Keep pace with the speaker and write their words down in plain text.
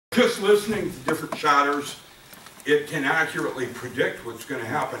just listening to different chatters, it can accurately predict what's going to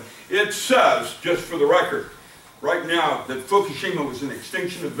happen. It says, just for the record, right now, that Fukushima was an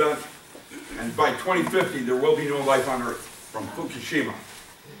extinction event, and by 2050 there will be no life on Earth from Fukushima.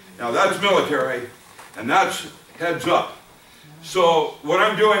 Now that's military, and that's heads up. So what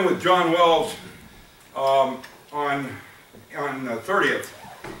I'm doing with John Wells on the 30th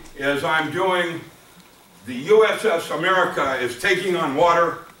is I'm doing, the USS America is taking on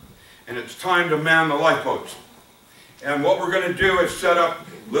water, and it's time to man the lifeboats. And what we're going to do is set up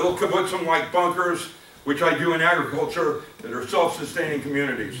little kibbutzim-like bunkers, which I do in agriculture, that are self-sustaining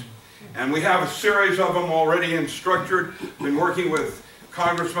communities. And we have a series of them already structured. Been working with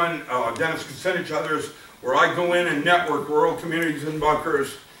Congressman Dennis Kucinich, others, where I go in and network rural communities in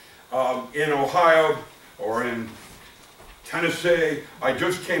bunkers in Ohio or in Tennessee. I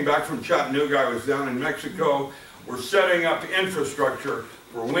just came back from Chattanooga. I was down in Mexico. We're setting up infrastructure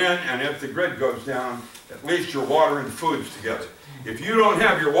for when and if the grid goes down, at least your water and food's together. If you don't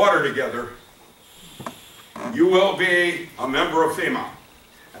have your water together, you will be a member of FEMA.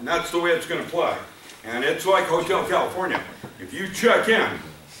 And that's the way it's going to play. And it's like Hotel California. If you check in,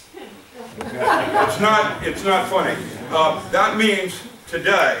 it's not funny. That means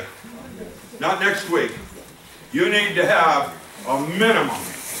today, not next week, you need to have a minimum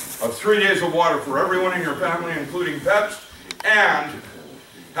of 3 days of water for everyone in your family, including pets, and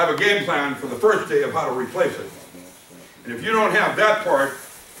have a game plan for the first day of how to replace it. And if you don't have that part,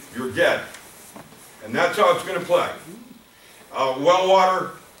 you're dead. And that's how it's going to play. Well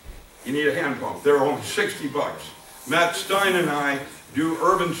water, you need a hand pump. They're only 60 bucks. Matt Stein and I do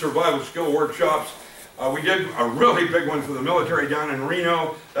urban survival skill workshops. We did a really big one for the military down in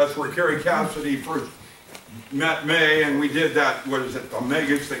Reno. That's where Kerry Cassidy first met May, and we did that, what is it, the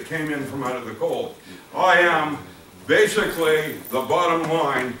megas that came in from out of the cold. I am basically the bottom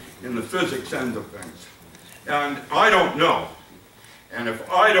line in the physics end of things. And I don't know. And if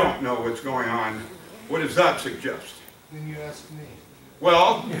I don't know what's going on, what does that suggest? Then you ask me.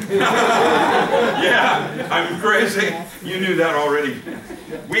 Well, yeah, I'm crazy. You knew that already.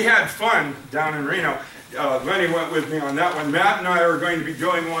 We had fun down in Reno. Lenny went with me on that one. Matt and I are going to be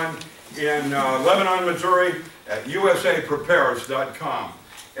doing one in Lebanon, Missouri at usaprepares.com.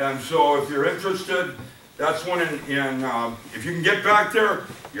 And so if you're interested, that's one if you can get back there,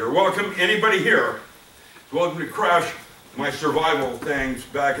 you're welcome. Anybody here is welcome to crash my survival things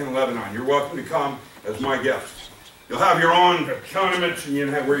back in Lebanon. You're welcome to come as my guest. You'll have your own accountments and you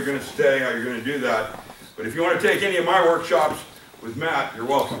know where you're going to stay, how you're going to do that. But if you want to take any of my workshops with Matt, you're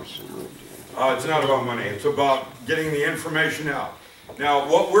welcome. It's not about money. It's about getting the information out. Now,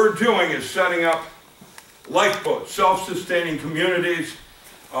 what we're doing is setting up lifeboats, self-sustaining communities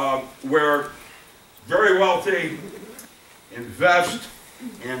where very wealthy invest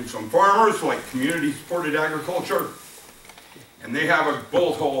in some farmers, like community-supported agriculture, and they have a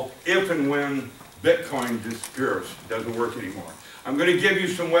bolt hole if and when Bitcoin disappears, doesn't work anymore. I'm going to give you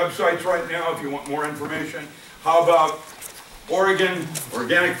some websites right now if you want more information. How about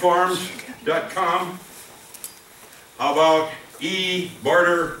OregonOrganicFarms.com? How about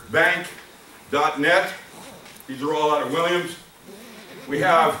ebarterbank.net? These are all out of Williams. We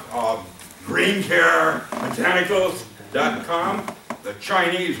have GreenCareBotanicals.com. The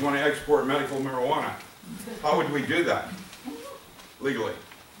Chinese want to export medical marijuana. How would we do that legally?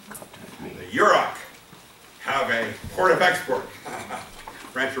 The Yurok have a port of export,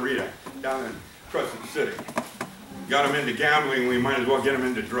 Rancherita, down in Crescent City. Got them into gambling, we might as well get them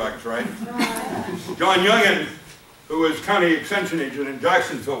into drugs, right? John Youngin, who was county extension agent in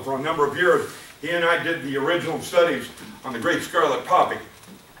Jacksonville for a number of years, he and I did the original studies on the great scarlet poppy,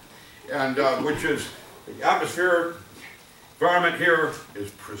 and which is the atmosphere environment here is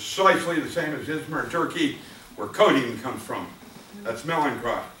precisely the same as Izmir, Turkey, where codeine comes from. That's melon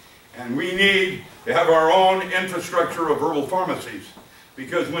crop. And we need to have our own infrastructure of herbal pharmacies,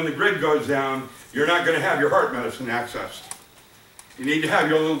 because when the grid goes down, you're not going to have your heart medicine accessed. You need to have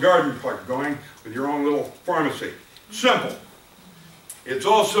your little garden park going with your own little pharmacy. Simple. It's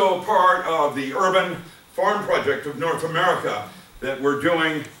also part of the Urban Farm Project of North America that we're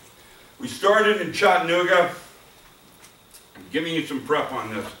doing. We started in Chattanooga. I'm giving you some prep on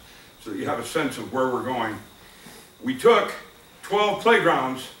this so that you have a sense of where we're going. We took 12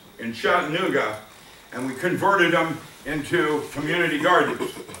 playgrounds in Chattanooga and we converted them into community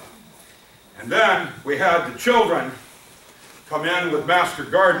gardens. And then we had the children come in with master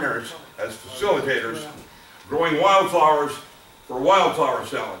gardeners as facilitators, growing wildflowers for wildflower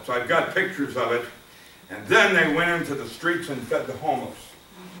salads. I've got pictures of it. And then they went into the streets and fed the homeless,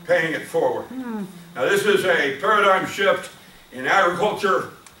 paying it forward. Now this is a paradigm shift in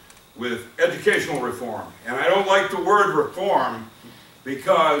agriculture. with educational reform. And I don't like the word reform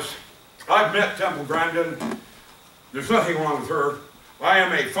because I've met Temple Grandin. There's nothing wrong with her. I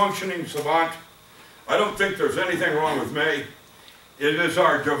am a functioning savant. I don't think there's anything wrong with me. It is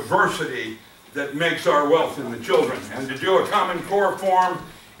our diversity that makes our wealth in the children. And to do a Common Core form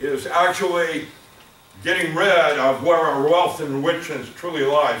is actually getting rid of where our wealth and richness truly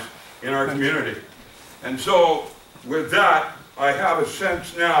lies in our community. And so with that, I have a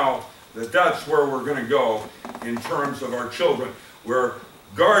sense now that that's where we're going to go in terms of our children, where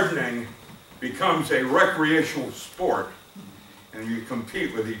gardening becomes a recreational sport and you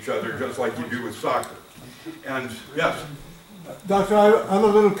compete with each other just like you do with soccer. And yes? Doctor, I'm a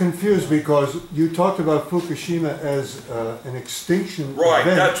little confused because you talked about Fukushima as an extinction Right,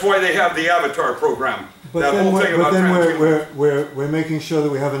 event. that's why they have the Avatar program. But then, we're making sure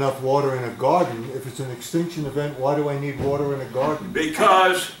that we have enough water in a garden. If it's an extinction event, why do I need water in a garden?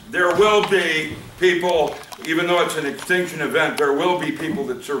 Because there will be people, even though it's an extinction event, there will be people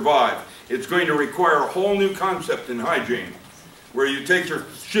that survive. It's going to require a whole new concept in hygiene, where you take your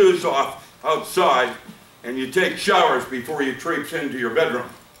shoes off outside and you take showers before you traipse into your bedroom.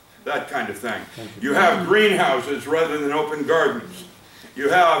 That kind of thing. You have greenhouses rather than open gardens. You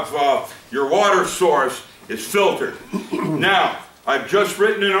have your water source is filtered. Now, I've just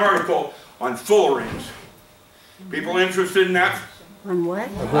written an article on Fullerenes. People interested in that? On what?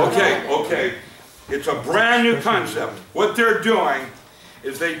 Okay. It's a brand new concept. What they're doing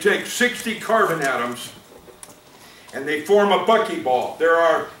is they take 60 carbon atoms and they form a buckyball. There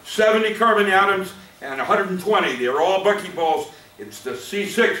are 70 carbon atoms and 120. They're all buckyballs. It's the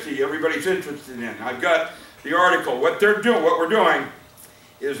C60 everybody's interested in. I've got the article. What we're doing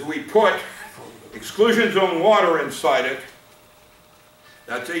is we put exclusion zone water inside it.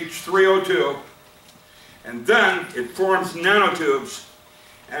 That's H3O2. And then it forms nanotubes,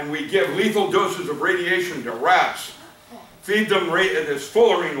 and we give lethal doses of radiation to rats. Feed them this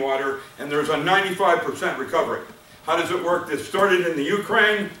Fullerene water, and there's a 95% recovery. How does it work? This started in the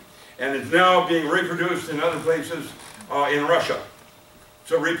Ukraine, and it's now being reproduced in other places in Russia.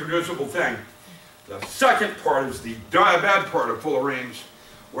 It's a reproducible thing. The second part is the bad part of Fullerenes,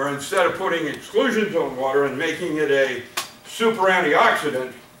 where instead of putting exclusion zone water and making it a super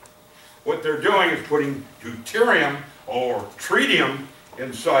antioxidant, what they're doing is putting deuterium or tritium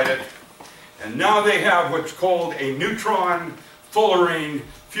inside it, and now they have what's called a neutron Fullerene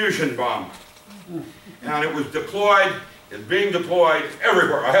fusion bomb. And it was deployed, it's being deployed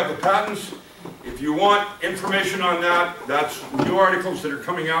everywhere. I have the patents. If you want information on that, that's new articles that are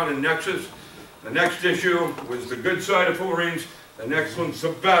coming out in Nexus. The next issue was the good side of Fullerenes. The next one's the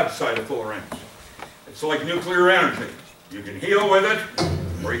bad side of Fullerenes. It's like nuclear energy. You can heal with it,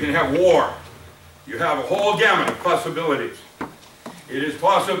 or you can have war. You have a whole gamut of possibilities. It is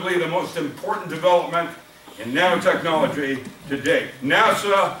possibly the most important development in nanotechnology to date.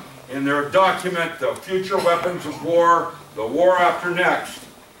 NASA, in their document, The Future Weapons of War, The War After Next,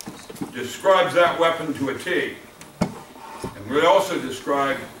 describes that weapon to a T. And we also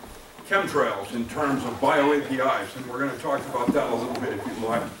describe chemtrails in terms of bio-APIs, and we're going to talk about that a little bit if you'd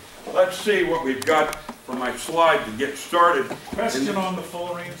like. Let's see what we've got for my slide to get started. Question on the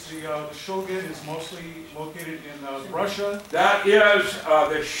Fullerenes. The Shulgin is mostly located in Russia. That is,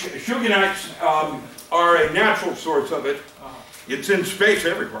 the Shulginites are a natural source of it. It's in space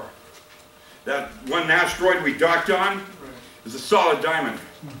everywhere. That one asteroid we docked on is a solid diamond.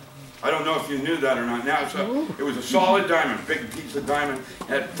 I don't know if you knew that or not. NASA, it was a solid diamond, big piece of diamond,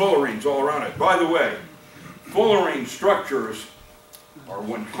 had Fullerenes all around it. By the way, Fullerene structures are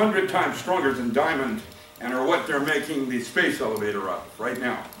 100 times stronger than diamond and are what they're making the space elevator of right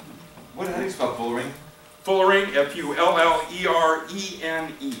now. How do you spell Fullerene? Fullerene, F-U-L-L-E-R-E-N-E.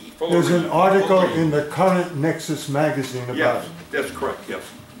 There's an article in the current Nexus magazine about yes, it. That's correct, yes.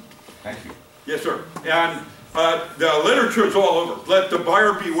 Thank you. Yes, sir. And the literature is all over. Let the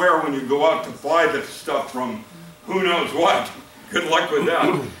buyer beware when you go out to buy this stuff from who knows what. Good luck with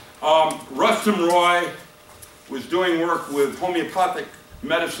that. Rustum Roy was doing work with homeopathic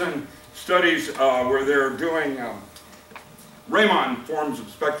medicine studies where they're doing Raman forms of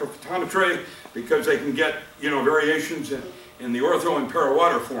spectrophotometry because they can get variations in the ortho and para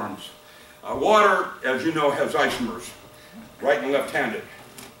water forms. Water, as you know, has isomers, right and left-handed,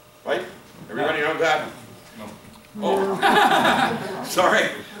 right? Everybody know that? No. Oh, sorry.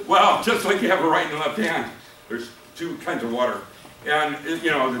 Well, just like you have a right and left hand, there's two kinds of water. And, the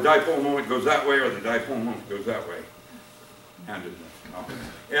dipole moment goes that way or the dipole moment goes that way. Handedness.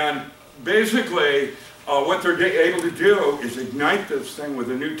 And basically, what they're able to do is ignite this thing with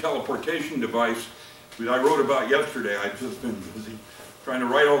a new teleportation device that I wrote about yesterday. I've just been busy. trying to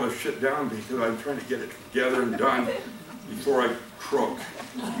write all this shit down because I'm trying to get it together and done before I croak.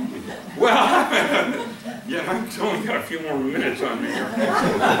 Well, yeah, I've only got a few more minutes on me here.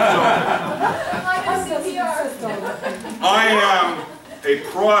 I am a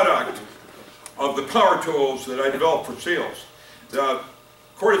product of the power tools that I developed for seals. The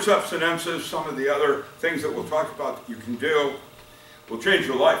Cordyceps Sinesis, some of the other things that we'll talk about that you can do will change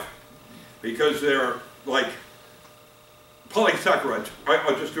your life because they're like polysaccharides.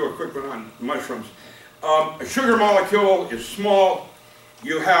 I'll just do a quick one on mushrooms. A sugar molecule is small.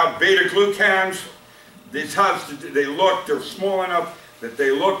 You have beta-glucans. They're small enough that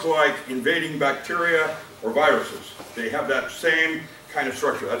they look like invading bacteria or viruses. They have that same kind of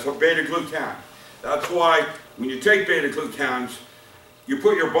structure. That's a beta-glucan. That's why when you take beta-glucans, you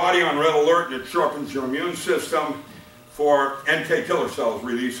put your body on red alert and it sharpens your immune system for NK killer cells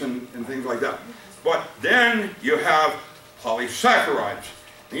release and things like that. But then you have polysaccharides.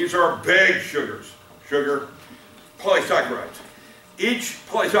 These are big sugars. Polysaccharides. Each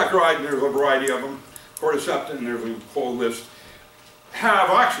polysaccharide, and there's a variety of them, cordyceptin, and there's a whole list, have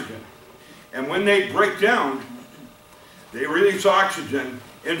oxygen. And when they break down, they release oxygen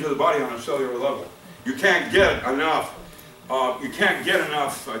into the body on a cellular level. You can't get enough,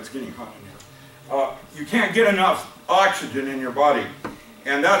 it's getting hot in here. You can't get enough oxygen in your body.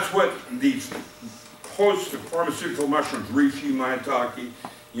 And that's what these host of pharmaceutical mushrooms, reishi, maitake,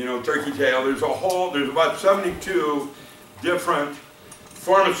 turkey tail, there's about 72 different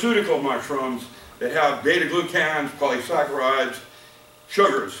pharmaceutical mushrooms that have beta-glucans, polysaccharides,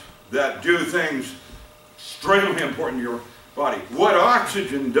 sugars that do things extremely important to your body. What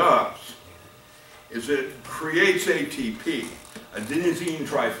oxygen does is it creates ATP, adenosine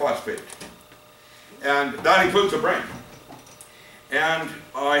triphosphate, and that includes the brain. And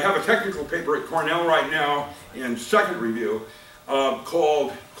I have a technical paper at Cornell right now in second review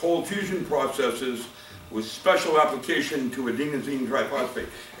called Cold Fusion Processes with Special Application to Adenosine Triphosphate.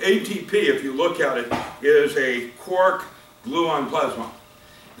 ATP, if you look at it, is a quark gluon plasma.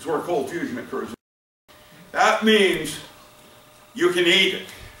 It's where cold fusion occurs. That means you can eat it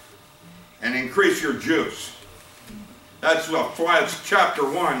and increase your juice. That's why it's chapter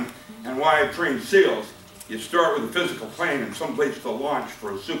 1 and why I train SEALs. You start with a physical plane and someplace to launch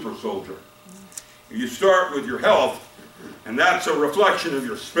for a super soldier. You start with your health, and that's a reflection of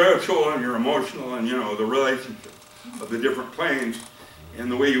your spiritual and your emotional and, the relationship of the different planes and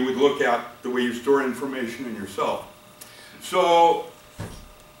the way you would look at the way you store information in yourself. So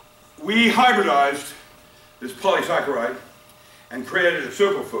we hybridized this polysaccharide and created a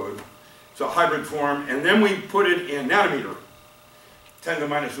superfood. It's a hybrid form, and then we put it in nanometer, 10 to the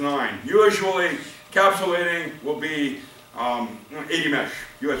minus 9. Usually, capsulating will be 80 mesh,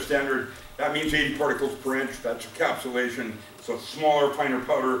 US standard. That means 80 particles per inch. That's encapsulation. It's a smaller, finer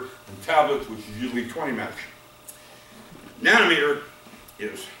powder than tablets, which is usually 20 mesh. Nanometer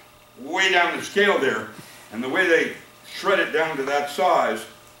is way down the scale there, and the way they shred it down to that size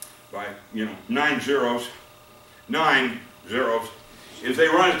by 9 zeros, is they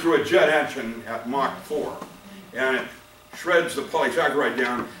run it through a jet engine at Mach 4, and it shreds the polysaccharide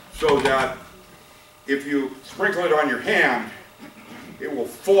down so that if you sprinkle it on your hand, it will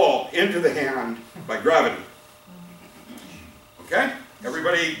fall into the hand by gravity. Okay?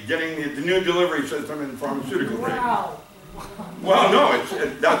 Everybody getting the new delivery system in pharmaceutical grade. Wow. Well, no,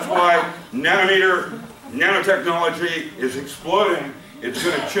 that's why nanotechnology is exploding. It's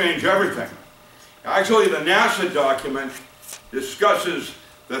going to change everything. Actually, the NASA document discusses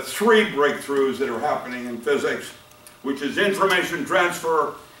the 3 breakthroughs that are happening in physics, which is information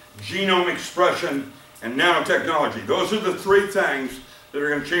transfer, genome expression, and nanotechnology. Those are the 3 things that are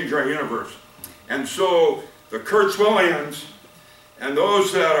going to change our universe. And so the Kurzweilians and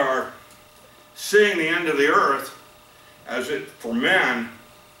those that are seeing the end of the earth as it for man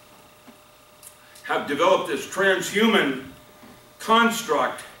have developed this transhuman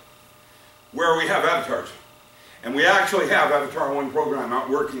construct where we have avatars. And we actually have Avatar 1 program out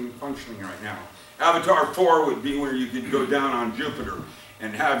working, functioning right now. Avatar 4 would be where you could go down on Jupiter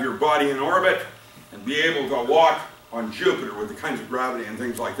and have your body in orbit and be able to walk on Jupiter with the kinds of gravity and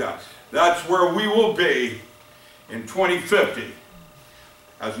things like that. That's where we will be in 2050,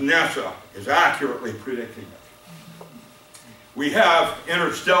 as NASA is accurately predicting it. We have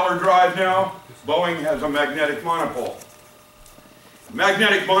interstellar drive now. Boeing has a magnetic monopole.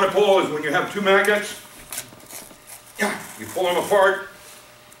 Magnetic monopole is when you have 2 magnets. You pull them apart,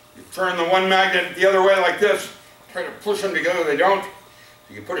 you turn the one magnet the other way like this, try to push them together, they don't.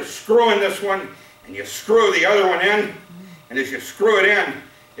 So you put a screw in this one, and you screw the other one in, and as you screw it in,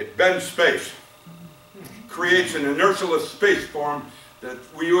 it bends space. Creates an inertialess space form that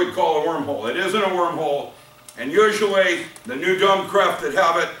we would call a wormhole. It isn't a wormhole, and usually the new dome craft that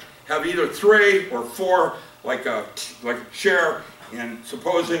have it have either 3 or 4, like a chair, and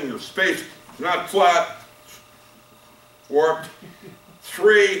supposing the space is not flat, warped.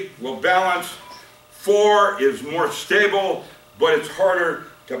 3 will balance. 4 is more stable, but it's harder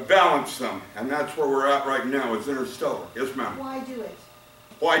to balance them, and that's where we're at right now with interstellar. Yes, ma'am. Why do it?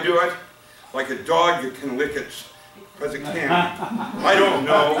 Why do it? Like a dog that can lick its, because it can. I don't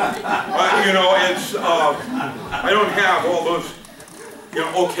know. You know, it's, I don't have all those, you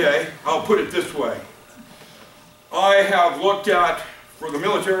know, okay, I'll put it this way. I have looked at, for the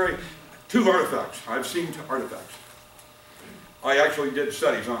military, 2 artifacts. I've seen 2 artifacts. I actually did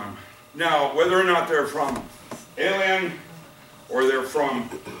studies on them. Now, whether or not they're from alien, or they're from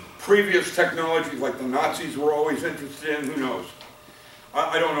previous technologies like the Nazis were always interested in, who knows?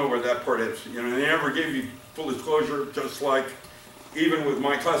 I don't know where that part is. You know, they never gave you full disclosure, just like even with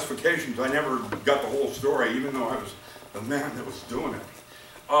my classifications, I never got the whole story, even though I was the man that was doing it.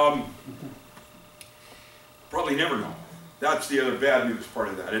 Probably never know. That's the other bad news part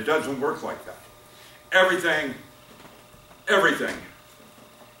of that. It doesn't work like that. Everything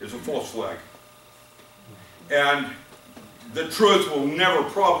is a false flag. And the truth will never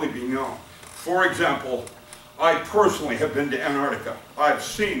probably be known. For example, I personally have been to Antarctica. I've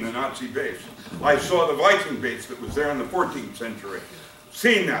seen the Nazi base. I saw the Viking base that was there in the 14th century.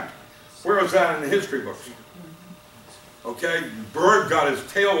 Seen that. Where is that in the history books? Okay, Berg got his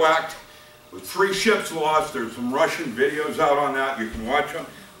tail whacked with 3 ships lost. There's some Russian videos out on that. You can watch them.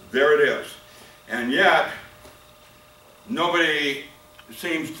 There it is. And yet, nobody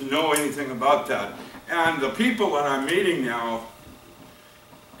seems to know anything about that. And the people that I'm meeting now,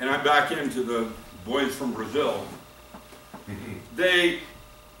 and I'm back into the boys from Brazil, they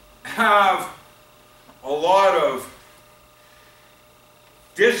have a lot of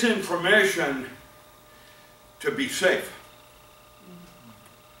disinformation to be safe.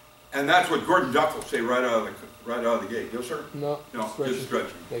 And that's what Gordon Duff will say right out of the gate. Yes, sir? No. No, stretching. just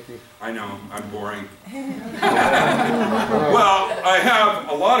stretching. Thank you. I know, I'm boring. Well, I have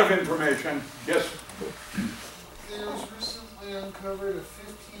a lot of information. Yes? There was recently uncovered a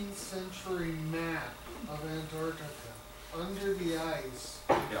 15th century map of Antarctica under the ice,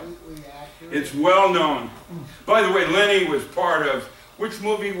 completely accurate. It's well known. By the way, Lenny was part of, which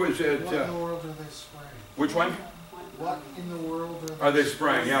movie was it? What in the world are they spraying? Which one? What in the world Are they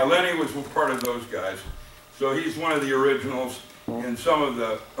spraying? Yeah, Lenny was part of those guys. So he's one of the originals in some of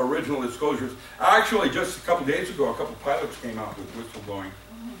the original disclosures. Actually, just a couple days ago, a couple pilots came out with whistleblowing.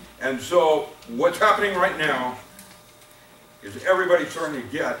 And so what's happening right now is everybody's starting to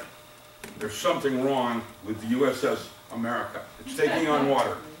get there's something wrong with the USS America. It's taking on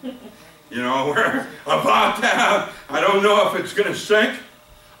water. You know, we're about to have, I don't know if it's going to sink.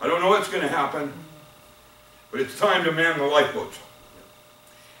 I don't know what's going to happen. But it's time to man the lifeboats.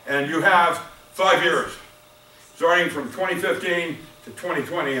 And you have 5 years, starting from 2015 to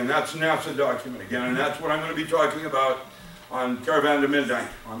 2020, and that's NASA document again, and that's what I'm going to be talking about on Caravan to Midnight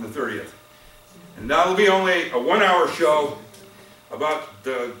on the 30th. And that'll be only a 1-hour show about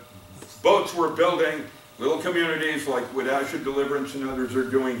the boats we're building, little communities like what Ashland Deliverance and others are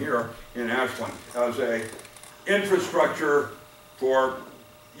doing here in Ashland as a infrastructure for,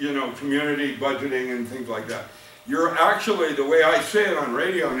 you know, community budgeting and things like that. You're actually, the way I say it on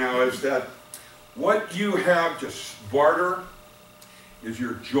radio now is that what you have to barter is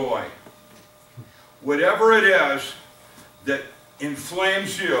your joy. Whatever it is that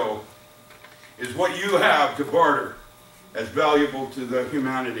inflames you is what you have to barter as valuable to the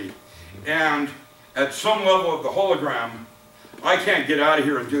humanity. And at some level of the hologram, I can't get out of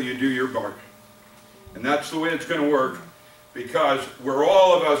here until you do your part. And that's the way it's going to work, because we're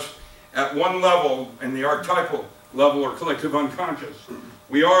all of us at one level in the archetypal level or collective unconscious.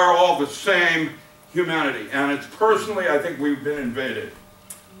 We are all the same humanity, and it's personally, I think we've been invaded.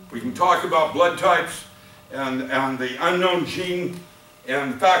 We can talk about blood types and the unknown gene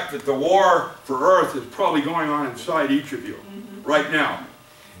and the fact that the war for Earth is probably going on inside each of you right now.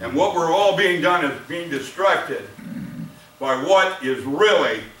 And what we're all being done is being distracted by what is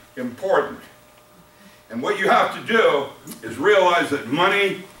really important. And what you have to do is realize that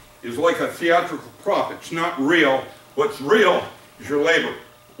money is like a theatrical prop. It's not real. What's real is your labor,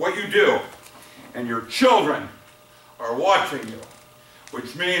 what you do. And your children are watching you,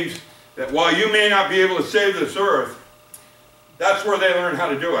 which means that while you may not be able to save this earth, that's where they learn how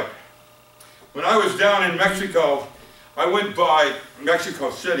to do it. When I was down in Mexico, I went by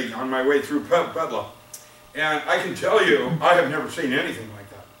Mexico City on my way through Puebla, and I can tell you, I have never seen anything like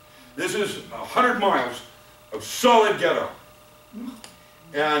that. This is 100 miles of solid ghetto.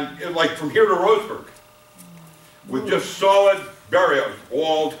 And like from here to Roseburg, with just solid barriers,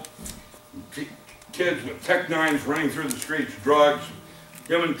 walled, kids with tech nines running through the streets, drugs,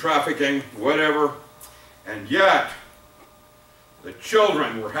 human trafficking, whatever. And yet, the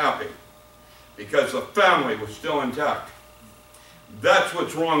children were happy because the family was still intact. That's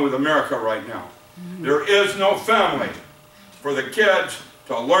what's wrong with America right now. There is no family for the kids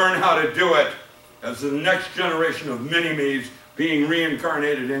to learn how to do it as the next generation of mini-me's being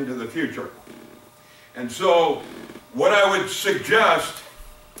reincarnated into the future. And so, what I would suggest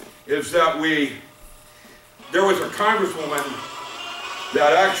is that there was a congresswoman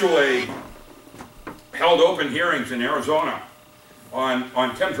that actually held open hearings in Arizona on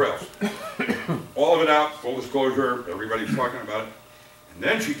chemtrails. All of it out, full disclosure, everybody's talking about it. And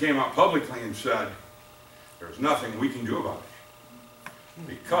then she came out publicly and said, there's nothing we can do about it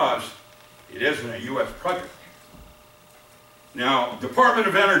because it isn't a U.S. project. Now, Department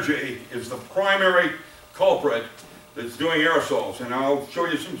of Energy is the primary culprit that's doing aerosols, and I'll show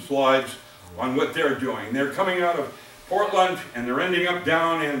you some slides on what they're doing. They're coming out of Portland, and they're ending up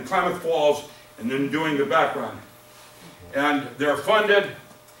down in Klamath Falls, and then doing the background. And they're funded.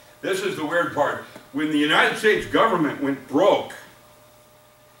 This is the weird part. When the United States government went broke,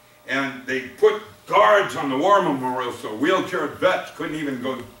 and they put guards on the war memorial so wheelchair vets couldn't even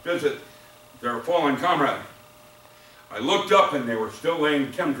go visit their fallen comrade, I looked up and they were still laying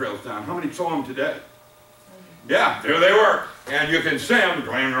chemtrails down. How many saw them today? Yeah, there they were. And you can see them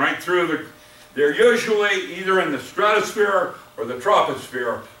going right through they're usually either in the stratosphere or the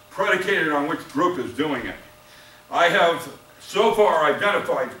troposphere, predicated on which group is doing it. I have so far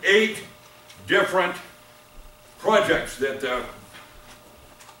identified 8 different projects that,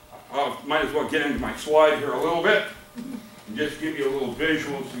 I might as well get into my slide here a little bit and just give you a little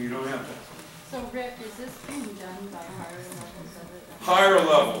visual so you don't have to. So Rick, is this being done by higher levels of it? Higher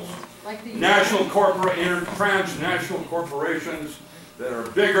levels. Like the transnational corporations that are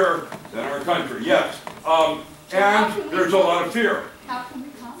bigger than our country, yes. And there's a lot of fear. How can we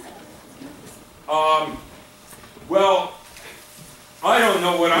combat it? Well, I don't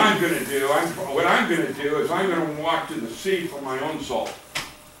know what I'm going to do. What I'm going to do is I'm going to walk to the sea for my own salt.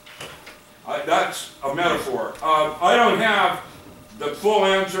 That's a metaphor. I don't have the full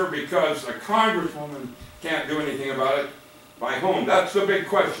answer because a congresswoman can't do anything about it. By whom? That's the big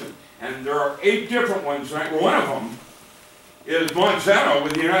question. And there are 8 different ones. One of them is Monsanto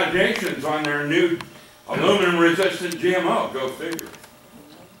with the United Nations on their new aluminum-resistant GMO. Go figure.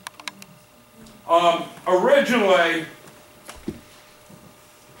 Originally,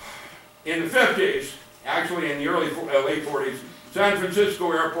 in the 50s, actually in the late 40s, San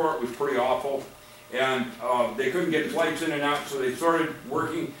Francisco airport was pretty awful, and they couldn't get flights in and out, so they started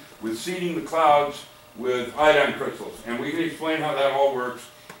working with seeding the clouds with iodine crystals. And we can explain how that all works.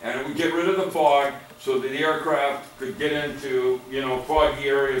 And it would get rid of the fog so that the aircraft could get into, foggy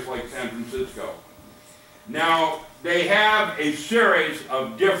areas like San Francisco. Now, they have a series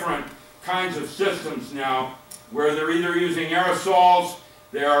of different kinds of systems now where they're either using aerosols,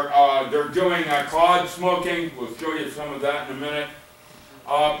 they're doing cloud smoking. We'll show you some of that in a minute.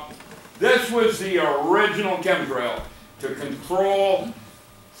 This was the original chemtrail to control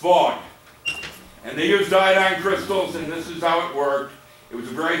fog. And they used iodine crystals, and this is how it worked. It was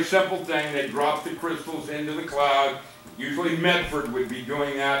a very simple thing. They dropped the crystals into the cloud. Usually Medford would be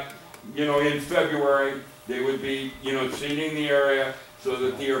doing that, in February. They would be, seeding the area so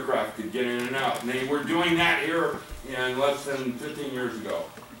that the aircraft could get in and out. And they were doing that here in less than 15 years ago,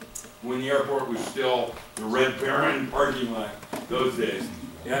 when the airport was still the Red Baron parking lot those days.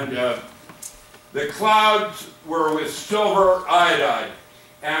 And the clouds were with silver iodide.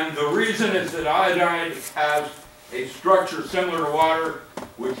 And the reason is that iodide has a structure similar to water,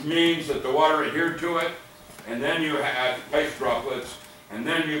 which means that the water adhered to it, and then you had ice droplets, and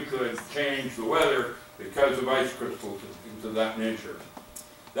then you could change the weather because of ice crystals and things of that nature.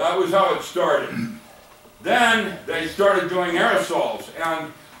 That was how it started. Then they started doing aerosols,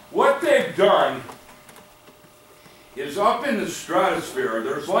 and what they've done is up in the stratosphere,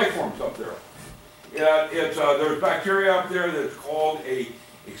 there's life forms up there. There's bacteria up there that's called a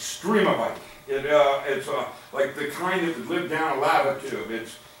extremobite. It's like the kind that would live down a lava tube.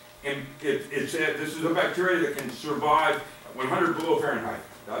 This is a bacteria that can survive at 100 below Fahrenheit.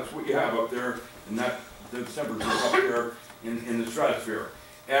 That's what you have up there, and the temperature up there in the stratosphere.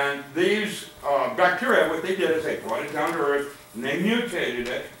 And these bacteria, what they did is they brought it down to Earth, and they mutated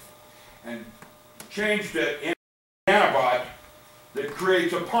it and changed it in a nanobot that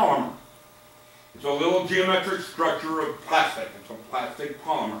creates a polymer. It's a little geometric structure of plastic. It's a plastic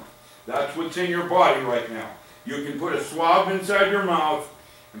polymer. That's what's in your body right now. You can put a swab inside your mouth,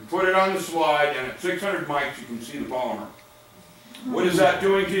 and put it on the slide, and at 600 mics you can see the polymer. What is that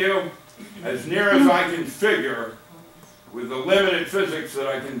doing to you? As near as I can figure, with the limited physics that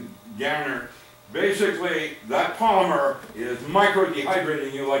I can garner, basically that polymer is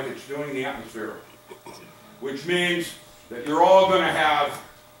micro-dehydrating you like it's doing the atmosphere. Which means that you're all going to have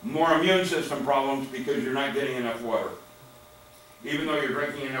more immune system problems because you're not getting enough water. Even though you're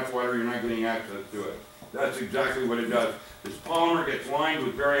drinking enough water, you're not getting access to it. That's exactly what it does. This polymer gets lined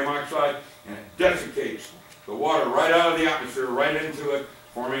with barium oxide and it desiccates the water right out of the atmosphere, right into it,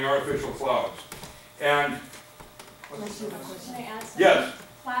 forming artificial clouds. And Can I add something? yes,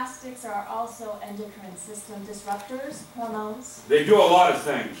 Plastics are also endocrine system disruptors, hormones. they do a lot of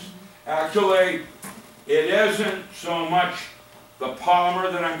things. Actually, it isn't so much the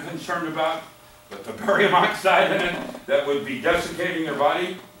polymer that I'm concerned about, but the barium oxide in it that would be desiccating your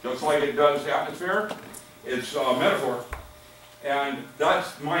body, just like it does the atmosphere. It's a metaphor. And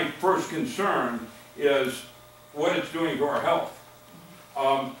that's my first concern, is what it's doing to our health.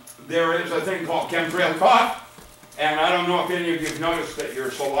 There is a thing called chemtrail cough, and I don't know if any of you have noticed that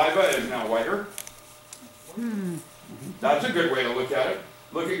your saliva is now whiter. That's a good way to look at it.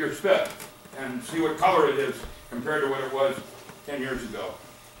 Look at your spit and see what color it is compared to what it was 10 years ago.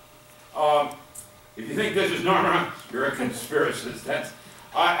 If you think this is normal, you're a conspiracist.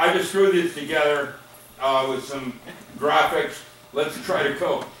 I just threw this together with some graphics. Let's try to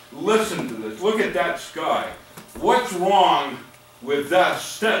cope. Listen to this. Look at that sky. What's wrong with the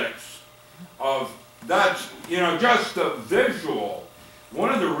aesthetics of that, you know, just the visual? One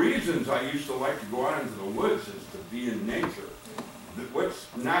of the reasons I used to like to go out into the woods is to be in nature. What's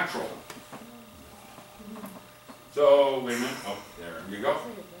natural? So, wait a minute. Oh, there you go.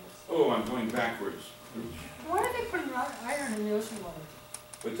 Oh, I'm going backwards. Why are they putting iron in the ocean water?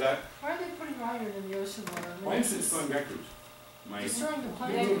 What's that? Why are they putting iron in the ocean water? Why is it going backwards? Destroying the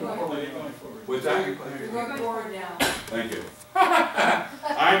You're planet. going What's that? forward now. Thank you.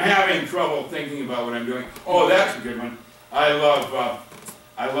 I'm having trouble thinking about what I'm doing. Oh, that's a good one. I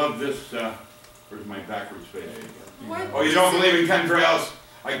love this. Where's my backwards face? Oh, you don't believe in chemtrails?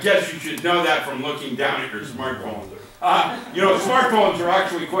 I guess you should know that from looking down at your smartphone. You know, smartphones are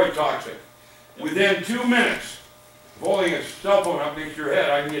actually quite toxic. Within 2 minutes of holding a cell phone up next to your head,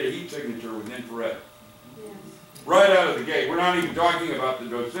 I can get a heat signature with infrared. Right out of the gate. We're not even talking about the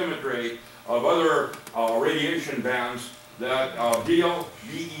dosimetry of other radiation bands that DEAL,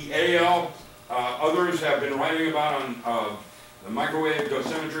 DEAL, others have been writing about on the microwave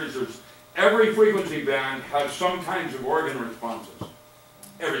dosimetries. Every frequency band has some kinds of organ responses.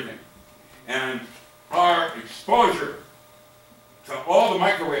 Everything. And our exposure to all the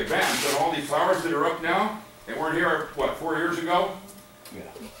microwave bands and all these flowers that are up now, they weren't here, what, 4 years ago? Yeah.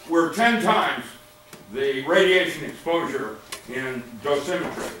 We're 10 times the radiation exposure in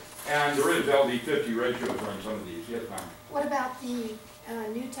dosimetry. And there is LD50 ratios on some of these. Yes, ma'am. What about the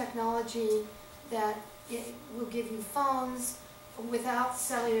new technology that it will give you phones without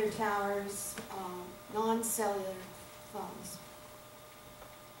cellular towers, non-cellular phones?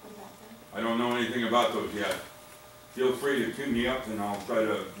 What about that? I don't know anything about those yet. Feel free to tune me up and I'll try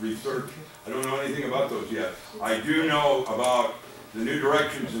to research. I don't know anything about those yet. I do know about the new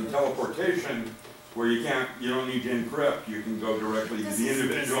directions in teleportation where you don't need to encrypt. You can go directly to the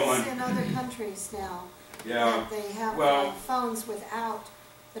individual. This is in other countries now. Yeah. That they have phones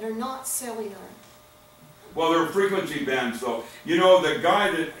that are not cellular. Well, there are frequency bands though. You know, the guy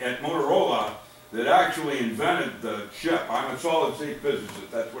at Motorola that actually invented the chip, I'm a solid state physicist,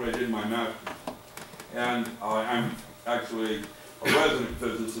 that's what I did in my master's. And I'm actually a resident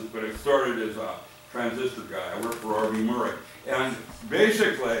physicist, but I started as a transistor guy. I worked for R.B. Murray. And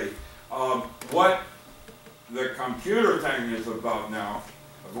basically, what the computer thing is about now,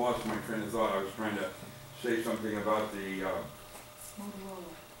 I've lost my train of thought. I was trying to say something about the,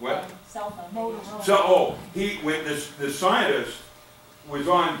 what? Cell phone. So, when this scientist was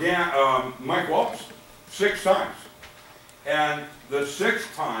on Mike Wallace 6 times. And the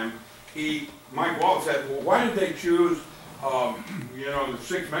 6th time, Mike Wallace said, well, why did they choose, the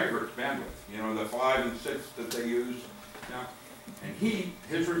 6 megahertz bandwidth, the 5 and 6 that they use now? And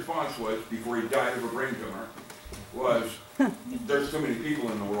his response was, before he died of a brain tumor, was, there's too many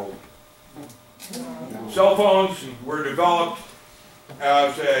people in the world. Cell phones were developed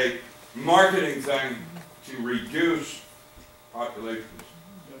as a marketing thing to reduce populations.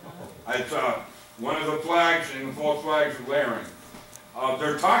 It's one of the flags in the false flags of layering.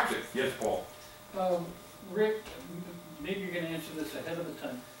 They're toxic. Yes, Paul? Rick, maybe you're going to answer this ahead of the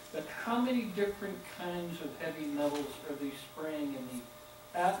time, but how many different kinds of heavy metals are they spraying in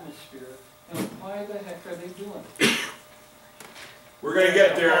the atmosphere, and why the heck are they doing it? We're going to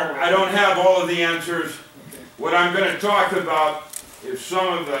get there. I don't have all of the answers. What I'm going to talk about is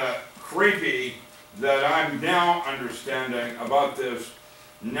some of the creepy that I'm now understanding about this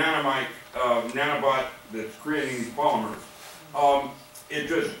nanobot that's creating polymers. It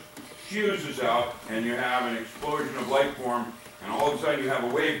just fuses out, and you have an explosion of light form, and all of a sudden you have a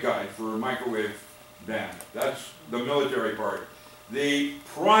waveguide for a microwave band. That's the military part. The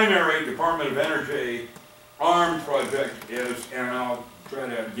primary Department of Energy ARM project is, and I'll try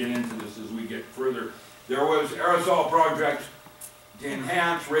to get into this as we get further, there was aerosol projects to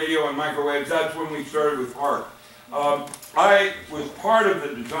enhance radio and microwaves. That's when we started with ARC. I was part of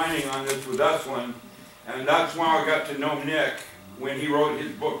the designing on this with Ashland, and that's when I got to know Nick when he wrote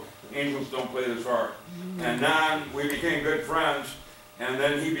his book, Angels Don't Play This Hard. And then we became good friends, and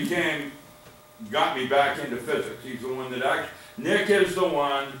then he got me back into physics. He's the one that actually, Nick is the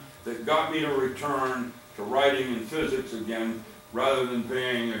one that got me to return to writing in physics again, rather than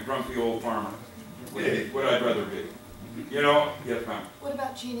being a grumpy old farmer, what I'd rather be. You know, yes ma'am. What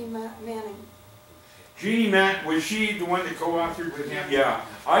about Jeannie Manning? Jeannie Manning, was she the one that co-authored with him? Yeah.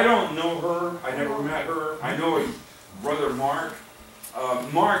 I don't know her. I never met her. I know his brother Mark.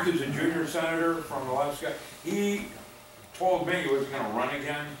 Mark is a junior senator from Alaska. He told me he was going to run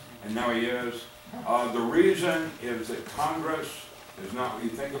again, and now he is. The reason is that Congress is not what you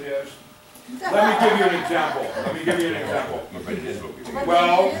think it is. Let me give you an example.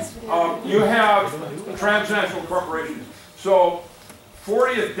 Well, you have transnational corporations. So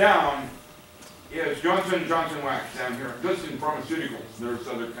 40th down is Johnson & Johnson wax down here. This is in pharmaceuticals. There's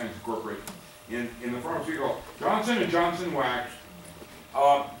other kinds of corporations. In the pharmaceutical, Johnson & Johnson wax,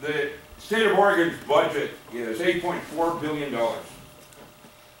 the state of Oregon's budget is $8.4 billion.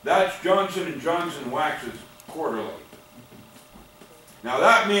 That's Johnson & Johnson wax's quarterly. Now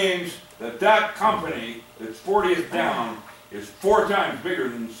that means that that company that's 40th down is 4 times bigger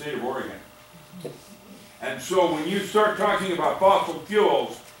than the state of Oregon. And so when you start talking about fossil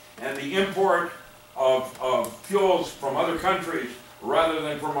fuels and the import of fuels from other countries rather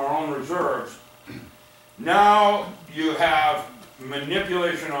than from our own reserves, now you have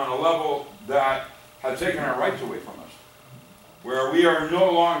manipulation on a level that has taken our rights away from us, where we are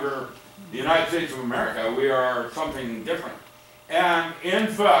no longer the United States of America, we are something different. And in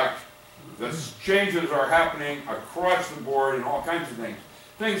fact, the changes are happening across the board in all kinds of things.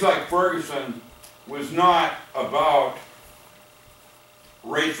 Things like Ferguson was not about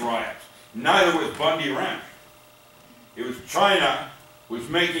race riots. Neither was Bundy Ranch. It was China was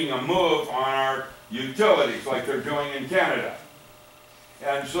making a move on our utilities like they're doing in Canada.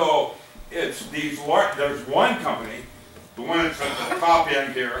 And so it's these large, there's one company, the one that's at the top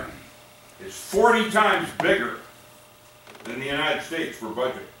end here, is 40 times bigger than the United States for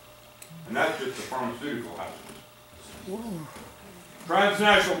budget. And that's just the pharmaceutical houses. Whoa.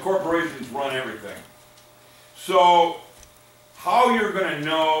 Transnational corporations run everything. So how you're going to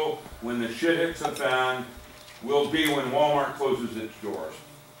know when the shit hits the fan will be when Walmart closes its doors.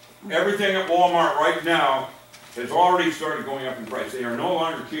 Everything at Walmart right now has already started going up in price. They are no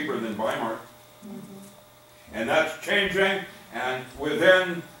longer cheaper than Weimar. And that's changing, and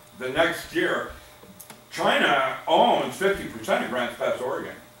within the next year, China owns 50% of Grants Pass,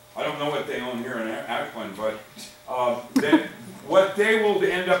 Oregon. I don't know what they own here in Ashland, but what they will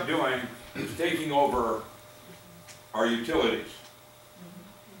end up doing is taking over our utilities.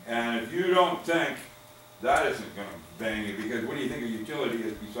 And if you don't think that isn't going to bang you, because what do you think a utility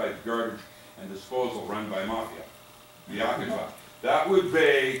is besides garbage and disposal run by mafia? The Yakuza. That would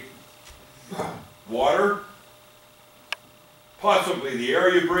be water, possibly the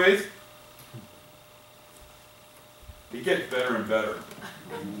air you breathe. It gets better and better.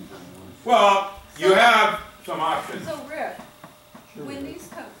 Well, you have some options. So Rick, when these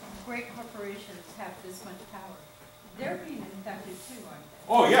great corporations have this much power, they're being infected too, aren't they?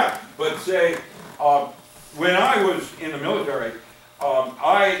 Oh yeah, but say, when I was in the military,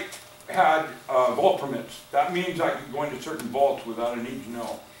 I had vault permits. That means I could go into certain vaults without a need to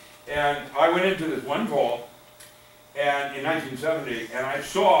know. And I went into this one vault and in 1970, and I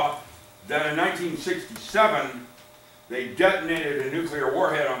saw that in 1967, they detonated a nuclear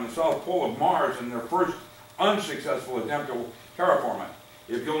warhead on the south pole of Mars in their first unsuccessful attempt to terraform it.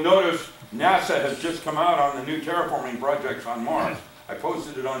 If you'll notice, NASA has just come out on the new terraforming projects on Mars. I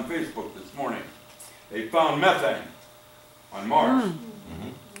posted it on Facebook this morning. They found methane on Mars.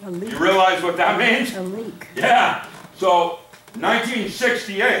 You realize what that means? A leak. Yeah. So,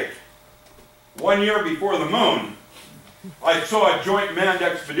 1968, 1 year before the moon, I saw a joint manned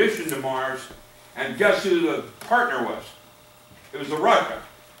expedition to Mars, and guess who the partner was? It was Russia,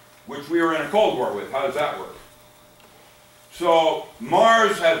 which we were in a Cold War with. How does that work? So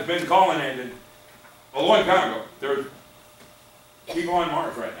Mars has been colonized a long time ago. There's people on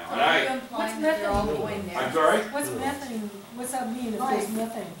Mars right now. And Are you I, implying that they're all going there? I'm sorry? What's methane, what's that mean if there's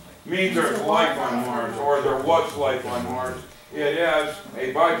methane? Means there's life on Mars, or there was life on Mars. It is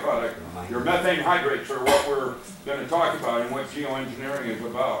a byproduct. Your methane hydrates are what we're going to talk about and what geoengineering is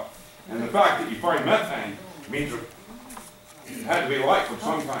about. And the fact that you find methane means it had to be life of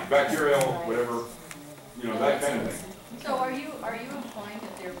some kind, bacterial, whatever, you know, that kind of thing. So are you implying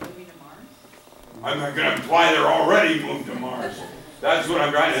that they're moving to Mars? I'm not going to imply they're already moved to Mars. That's what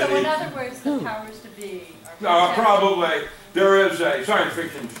I'm trying to So in do. other words, the powers to be are... Probably. There is a science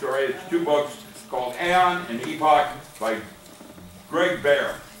fiction story. It's 2 books called Aeon and Epoch by Greg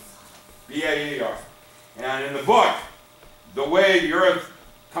Baer, B-A-E-R. And in the book, the way the Earth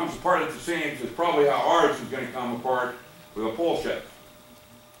comes apart at the seams is probably how ours is going to come apart with a pole shift.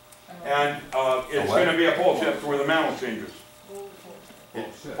 And it's going to be a pole shift where the mantle changes.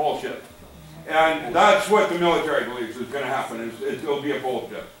 Pole shift. And that's what the military believes is going to happen. It'll be a pole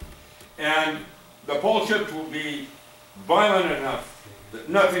shift. And the pole shift will be violent enough that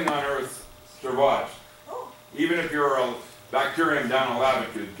nothing on Earth survives. Even if you're a bacterium down a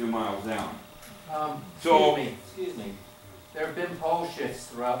latitude 2 miles down. Excuse me. There have been pole shifts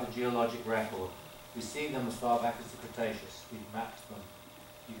throughout the geologic record. We see them as far back as the Cretaceous. We've mapped them.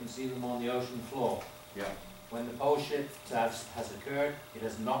 You can see them on the ocean floor. Yeah. When the pole shift has occurred, it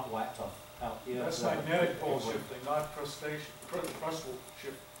has not wiped out the Earth. That's magnetic pole shifting, not crustal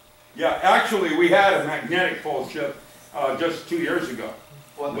shift. Yeah, actually we had a magnetic pole shift just 2 years ago.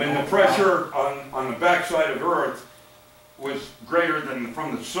 When the pressure on the backside of Earth was greater than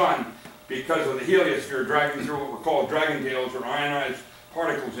from the sun because of the heliosphere dragging through what were called dragon tails or ionized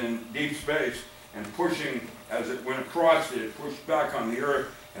particles in deep space and pushing as it went across it pushed back on the Earth,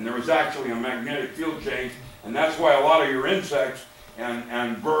 and there was actually a magnetic field change, and that's why a lot of your insects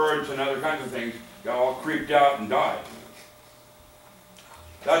and birds and other kinds of things got all creeped out and died.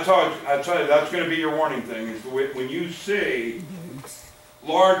 That's how that's going to be your warning thing, is when you see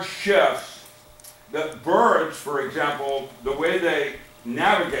large shifts, that birds, for example, the way they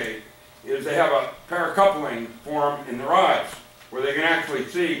navigate is they have a paracoupling form in their eyes where they can actually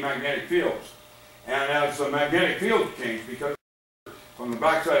see magnetic fields. And as the magnetic fields change, because from the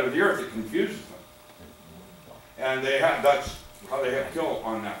backside of the Earth, it confuses them. And that's how they have kill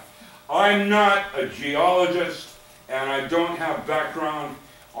on that. I'm not a geologist, and I don't have background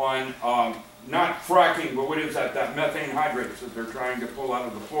on not fracking, but what is that methane hydrates that they're trying to pull out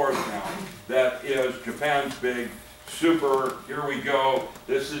of the forest now. That is Japan's big, super, here we go,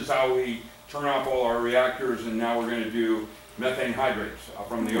 this is how we turn off all our reactors, and now we're going to do methane hydrates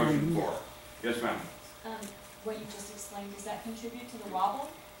from the ocean floor. Yes, ma'am? What you just explained, does that contribute to the wobble?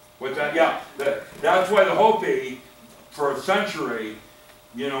 What's that? Yeah, that's why the Hopi, for a century,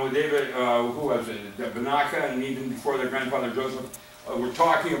 you know, David, who was it, Banaka, and even before their grandfather Joseph, we're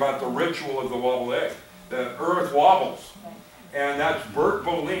talking about the ritual of the wobble egg. The Earth wobbles. And that's Bert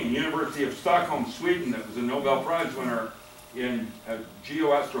Bolin, University of Stockholm, Sweden, that was a Nobel Prize winner in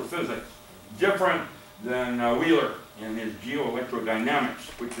geoastrophysics. Different than Wheeler in his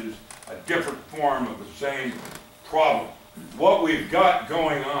geoelectrodynamics, which is a different form of the same problem. What we've got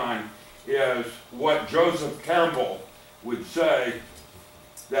going on is what Joseph Campbell would say,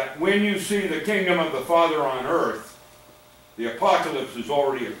 that when you see the kingdom of the Father on earth, the apocalypse has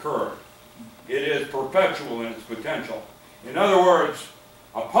already occurred. It is perpetual in its potential. In other words,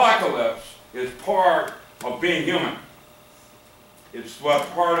 apocalypse is part of being human. It's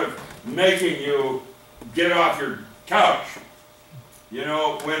part of making you get off your couch. You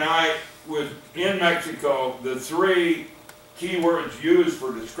know, when I was in Mexico, the 3 key words used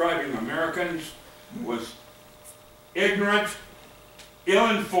for describing Americans was ignorant,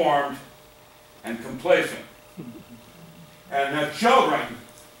 ill-informed, and complacent. And the children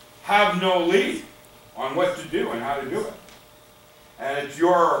have no lead on what to do and how to do it. And it's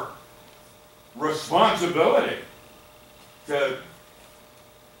your responsibility to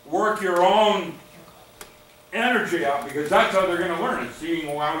work your own energy out, because that's how they're going to learn, is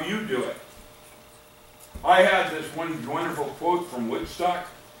seeing how you do it. I had this one wonderful quote from Woodstock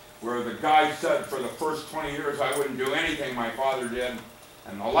where the guy said, for the first 20 years I wouldn't do anything my father did,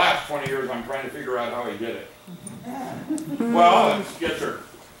 and the last 20 years I'm trying to figure out how he did it. Well, yes, sir.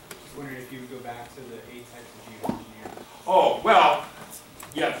 Just wondering if you would go back to the 8 types of geoengineering. Oh, well,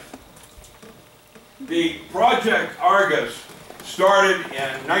 yes. The Project Argus started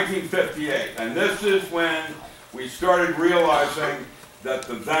in 1958, and this is when we started realizing that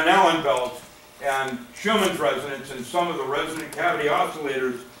the Van Allen belt and Schumann's resonance and some of the resonant cavity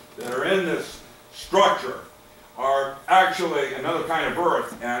oscillators that are in this structure are actually another kind of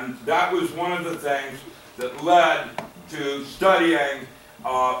Earth, and that was one of the things that led to studying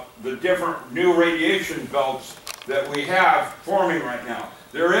the different new radiation belts that we have forming right now.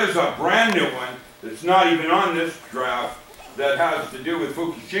 There is a brand new one that's not even on this graph that has to do with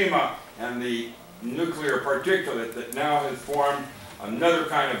Fukushima and the nuclear particulate that now has formed another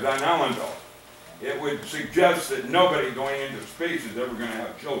kind of Van Allen belt. It would suggest that nobody going into space is ever going to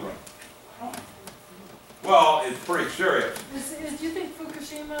have children. Well, it's pretty serious. Do you think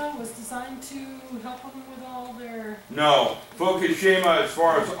Fukushima was designed to help them with all their... No. Fukushima, as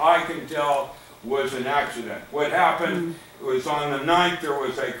far as I can tell, was an accident. What happened was on the 9th there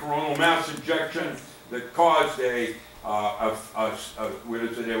was a coronal mass ejection that caused it was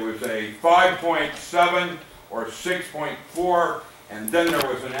a 5.7 or 6.4, and then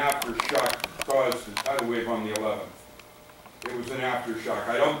there was an aftershock that caused the tidal wave on the 11th. It was an aftershock.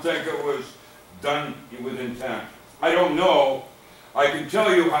 I don't think it was done with intent. I don't know. I can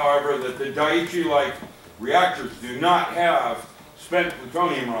tell you, however, that the Daiichi-like reactors do not have spent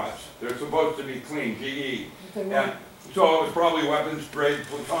plutonium rods. They're supposed to be clean, GE. And so it was probably weapons-grade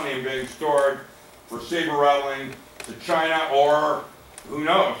plutonium being stored for saber rattling to China, or who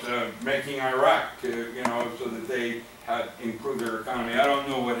knows, making Iraq, you know, so that they had improved their economy. I don't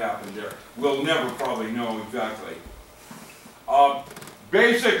know what happened there. We'll never probably know exactly.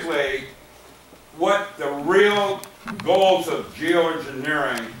 Basically, what the real goals of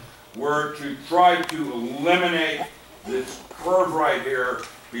geoengineering were to try to eliminate this curve right here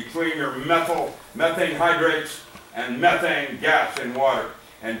between your methane hydrates and methane gas in water.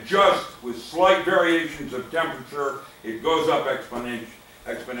 And just with slight variations of temperature, it goes up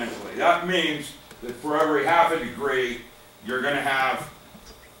exponentially. That means that for every half a degree, you're going to have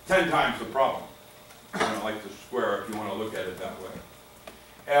 10 times the problem. Kind of like the square if you want to look at it that way.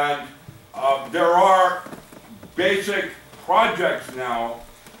 And there are basic projects now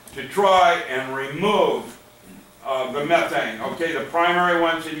to try and remove the methane. Okay, the primary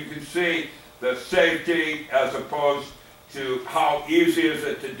ones that you can see, the safety as opposed to how easy is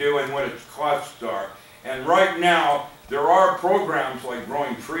it to do and what its costs are. And right now, there are programs like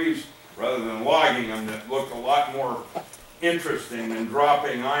growing trees rather than logging them that look a lot more interesting than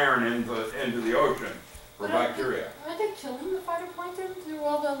dropping iron into the ocean for bacteria. Aren't they killing the phytoplankton through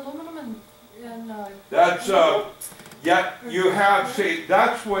all the aluminum and that's, yet you have, see,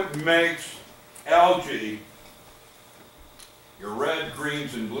 that's what makes algae, your red,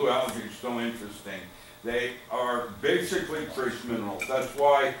 greens, and blue algae so interesting. They are basically trace minerals. That's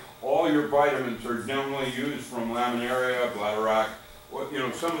why all your vitamins are generally used from laminaria, bladderwrack, you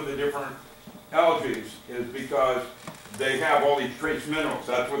know, some of the different algae is because they have all these trace minerals.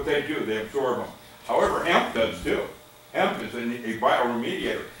 That's what they do, they absorb them. However, hemp does too. Hemp is a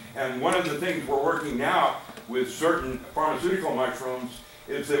bioremediator. And one of the things we're working now with certain pharmaceutical mushrooms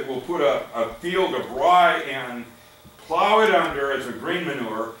is that we'll put a field of rye in, plow it under as a green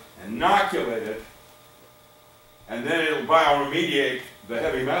manure, inoculate it, and then it'll bioremediate the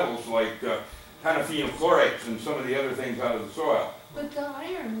heavy metals like phenylchlorates and some of the other things out of the soil. But the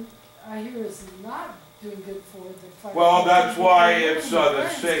iron, I hear, is not doing good for the phytoplankton. Well, that's why it's the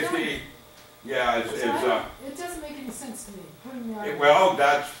safety. Yeah, it doesn't make any sense to me, putting the iron. Well,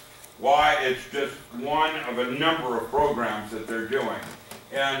 that's why it's just one of a number of programs that they're doing.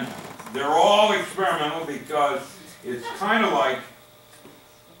 And they're all experimental because it's kind of like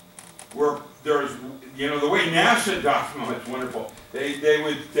there's, you know, the way NASA does them, it's wonderful.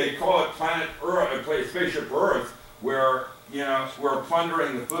 They call it Planet Earth, Spaceship Earth, where, you know, we're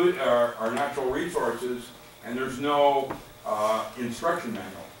plundering the food, our natural resources, and there's no instruction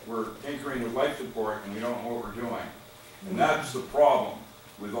manual. We're tinkering with life support, and we don't know what we're doing. And that's the problem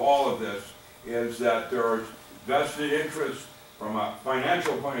with all of this, is that there's vested interest from a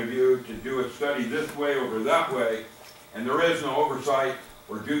financial point of view to do a study this way over that way, and there is no oversight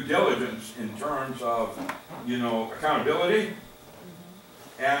or due diligence in terms of, you know, accountability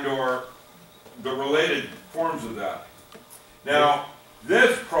and or the related forms of that. Now,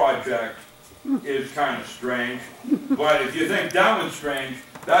 this project is kind of strange, but if you think that one's strange,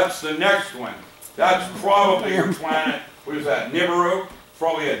 that's the next one. That's probably your planet, what is that, Nibiru?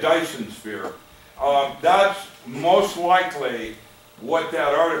 Probably a Dyson sphere. That's most likely what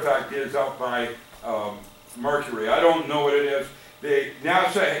that artifact is up by Mercury. I don't know what it is.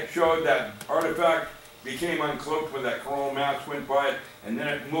 NASA showed that artifact became uncloaked when that coronal mass went by it, and then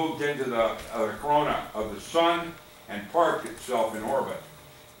it moved into the corona of the sun and parked itself in orbit.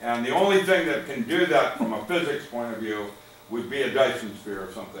 And the only thing that can do that from a physics point of view would be a Dyson sphere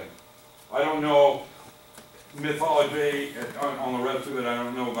or something. I don't know mythology on the rest of it. I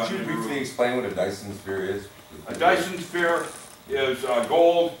don't know about. Could you briefly explain what a Dyson sphere is? A Dyson sphere is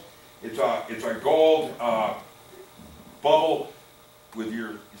gold. It's a gold bubble with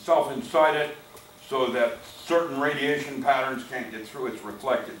yourself inside it, so that certain radiation patterns can't get through. It's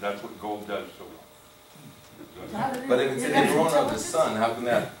reflected. That's what gold does so well. But if it's in the corner of the sun, how can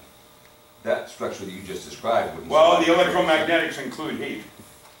that structure that you just described wouldn't... Well, the electromagnetics include heat.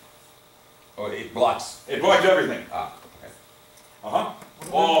 Oh, it blocks... It blocks everything. Ah, okay. Uh-huh.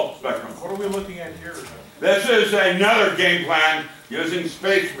 All spectrum. What are we looking at here? This is another game plan using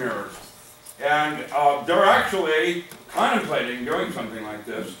space mirrors. And they're actually contemplating doing something like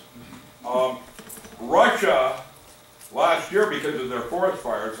this. Russia, last year, because of their forest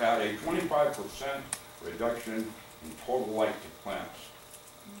fires, had a 25% reduction in total light to plants.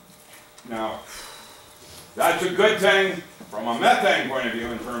 Now, that's a good thing from a methane point of view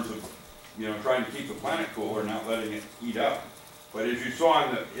in terms of, trying to keep the planet cool or not letting it heat up. But as you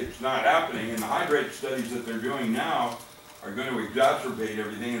saw, it's not happening, and the hydrate studies that they're doing now are going to exacerbate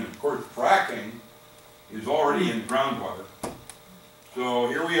everything, and of course fracking is already in groundwater. So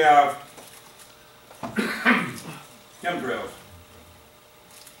here we have chemtrails.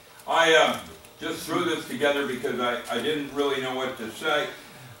 I just threw this together because I didn't really know what to say,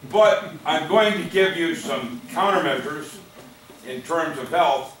 but I'm going to give you some countermeasures in terms of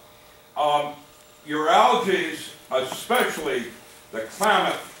health. Your algae, especially the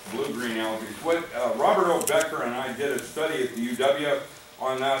Klamath blue-green algae. What Robert O. Becker and I did a study at the UW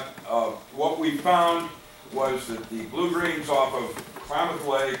on that. What we found was that the blue-greens off of Klamath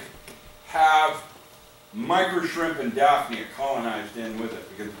Lake have microshrimp and daphnia colonized in with it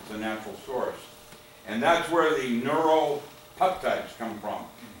because it's a natural source. And that's where the neuropeptides come from.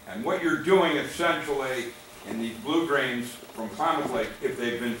 And what you're doing essentially in these blue-greens from Klamath Lake, if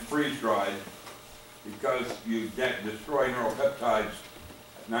they've been freeze-dried, because you destroy neuropeptides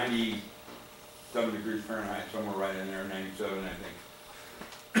at 97 degrees Fahrenheit, somewhere right in there, 97 I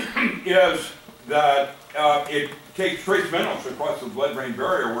think, is that it takes trace minerals across the blood-brain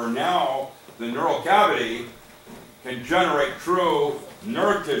barrier, where now the neural cavity can generate true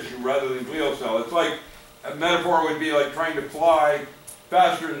nerve tissue rather than glial cell. It's like, a metaphor would be like trying to fly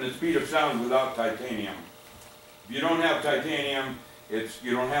faster than the speed of sound without titanium. If you don't have titanium,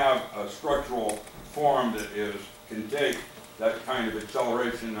 you don't have a structural form that can take that kind of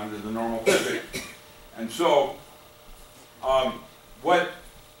acceleration under the normal physics. And so, what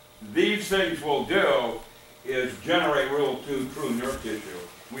these things will do is generate real true nerve tissue.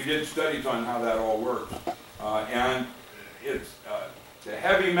 We did studies on how that all works. And it's the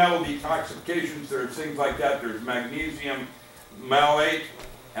heavy metal detoxifications, there's things like that, there's magnesium malate,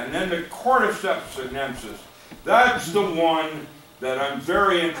 and then the Cordyceps Sinesis. That's the one that I'm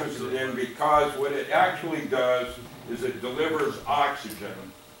very interested in, because what it actually does is it delivers oxygen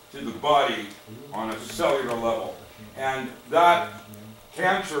to the body on a cellular level. And that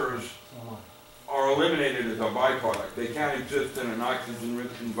cancers are eliminated as a byproduct. They can't exist in an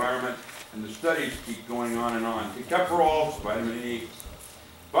oxygen-rich environment, and the studies keep going on and on. Ketoprols, vitamin E.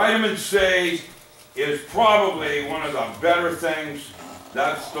 Vitamin C is probably one of the better things.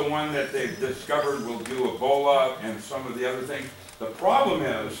 That's the one that they've discovered will do Ebola and some of the other things. The problem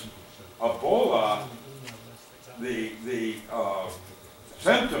is, Ebola, the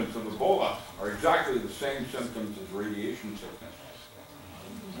symptoms of Ebola are exactly the same symptoms as radiation sickness.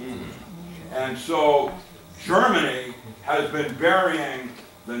 And so Germany has been burying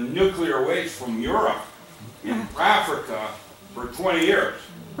the nuclear waste from Europe in Africa for 20 years.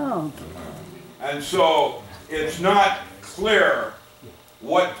 Oh. And so it's not clear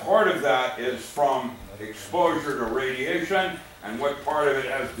what part of that is from exposure to radiation and what part of it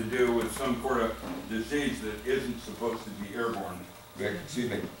has to do with some sort of disease that isn't supposed to be airborne. Excuse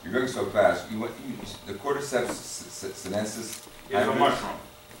me, you're going so fast. The Cordyceps Sinesis is a mushroom.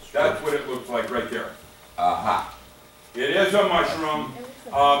 That's what it looks like right there. Aha. It is a mushroom.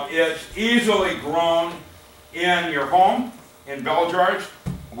 It's easily grown in your home, in bell jars.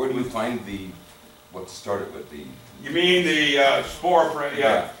 Where do we find what started with the... You mean the spore print?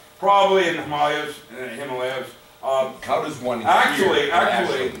 Yeah. Probably in the Himalayas. How does one Actually,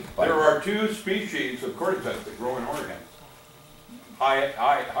 there are 2 species of cordyceps that grow in Oregon.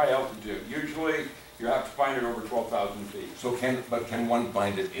 High altitude. Usually, you have to find it over 12,000 feet. So can one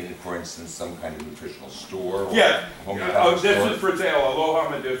find it in, for instance, some kind of nutritional store? Or yes. This store? is for sale. Aloha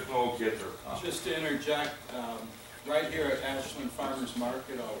medicinal kits. Just to interject, right here at Ashland Farmers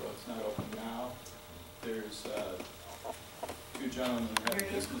Market, although it's not open now, there's 2 gentlemen who have a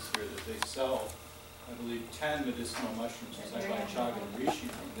business here that they sell, I believe, 10 medicinal mushrooms. I buy chaga and reishi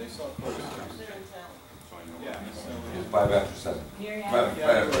from them. They sell cordyceps. Yeah, so it's 5 after 7.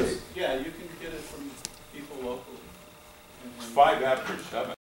 yeah, you can get it from people locally. It's 5 after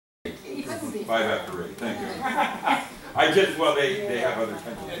 7. 5 after 8, thank you. I just, well, they have other kinds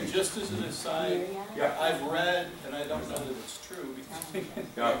of And things. just as an aside, Yeah. I've read, and I don't know that it's true, because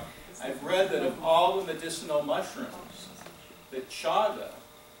Yeah. I've read that of all the medicinal mushrooms, that chaga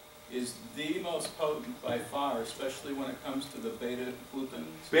is the most potent by far, especially when it comes to the beta-glucans.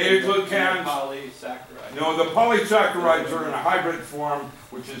 Beta-glucans. Polysaccharides. No, the polysaccharides are in a hybrid form,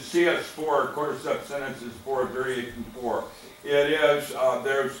 which is CS4, Cordyceps Sinesis 4, variation 4. It is,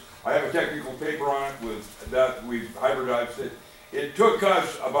 I have a technical paper on it with that we've hybridized it. It took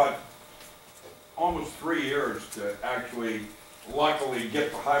us about almost 3 years to actually, luckily,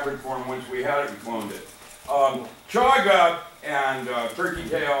 get the hybrid form. Once we had it, we cloned it. Chaga and turkey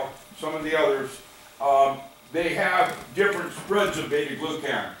tail, some of the others, they have different spreads of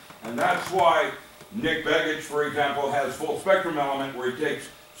beta-glucan. And that's why Nick Begich, for example, has full spectrum element where he takes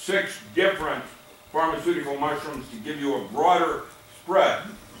 6 different pharmaceutical mushrooms to give you a broader spread.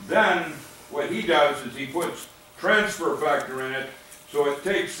 Then what he does is he puts transfer factor in it, so it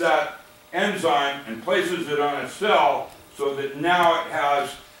takes that enzyme and places it on a cell so that now it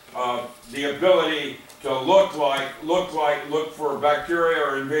has the ability to look for bacteria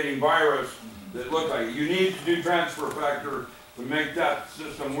or invading virus that look like it. You need to do transfer factor to make that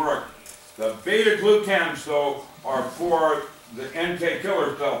system work. The beta-glucans, though, are for the NK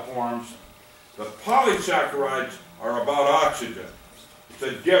killer cell forms. The polysaccharides are about oxygen. It's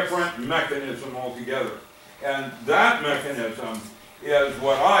a different mechanism altogether. And that mechanism is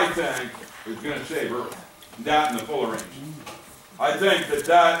what I think is going to save Earth. That and the Fullerenes. I think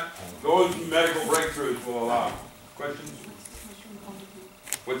that those medical breakthroughs will allow. Questions?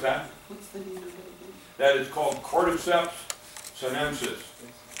 What's that? What's the name of it? That is called Cordyceps Sinesis.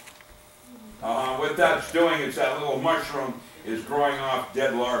 What that's doing is that little mushroom is growing off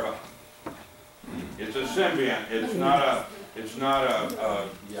dead larvae. It's a symbiont. It's not a it's a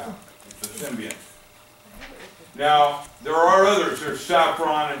symbiont. Now, there are others. There's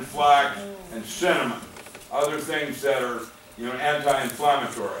saffron and flax and cinnamon. Other things that are,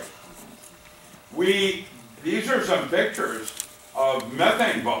 anti-inflammatory. These are some pictures of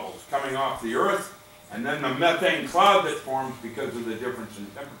methane bubbles coming off the Earth, and then the methane cloud that forms because of the difference in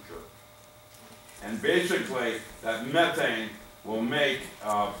temperature. And basically, that methane will make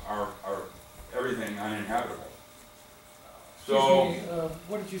our everything uninhabitable. So,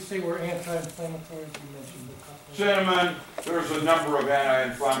 what did you say were anti-inflammatories? You mentioned a couple. cinnamon, there's a number of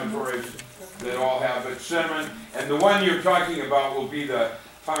anti-inflammatories that all have it. Cinnamon, and the one you're talking about will be the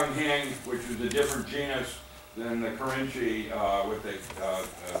Panghang, which is a different genus than the Kerinchi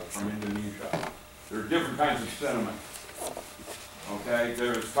from Indonesia. There are different kinds of cinnamon. Okay,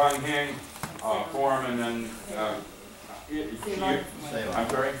 there's Panghang form, and then I'm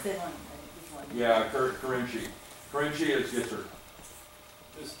sorry. Yeah, Kerinchi. Kerinchi is yes, sir.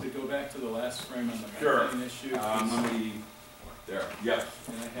 Just to go back to the last frame on the Sure. methane issue. Let me, there, yes.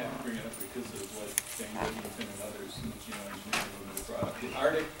 And I had to bring it up because of what Jane Whittington and others in the geoengineering movement brought up. The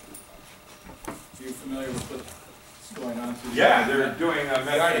Arctic, are you familiar with what's going on? Yeah, they're doing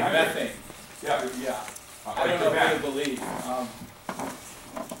methane. Methane. Yeah. Yeah. I don't know what to believe.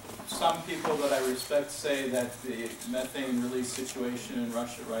 Some people that I respect say that the methane release situation in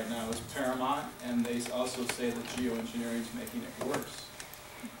Russia right now is paramount, and they also say that geoengineering is making it worse.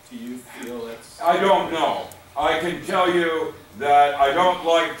 Do you feel that's... I don't know. I can tell you that I don't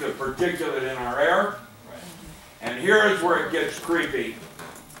like the particulate in our air. Right. And here's where it gets creepy.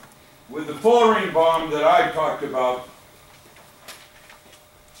 With the Fullerene bomb that I talked about,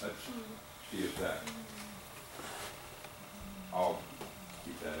 let's see if that... I'll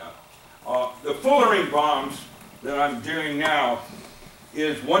keep that up. The Fullerene bombs that I'm doing now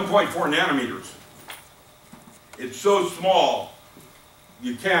is 1.4 nanometers. It's so small,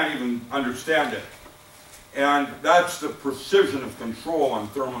 you can't even understand it. And that's the precision of control on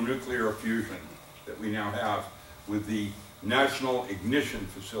thermonuclear fusion that we now have with the National Ignition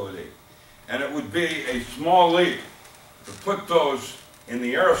Facility. And it would be a small leap to put those in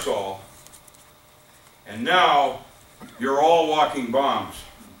the aerosol, and now you're all walking bombs.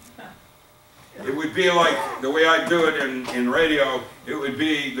 It would be like, the way I do it in radio, it would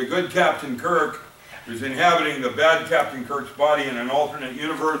be the good Captain Kirk who's inhabiting the bad Captain Kirk's body in an alternate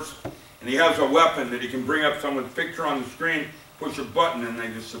universe, and he has a weapon that he can bring up someone's picture on the screen, push a button, and they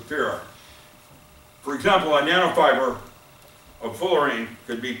disappear. For example, a nanofiber of fullerene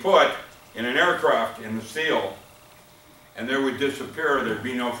could be put in an aircraft in the steel, and they would disappear. There'd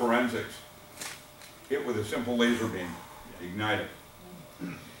be no forensics. Hit with a simple laser beam, ignite it.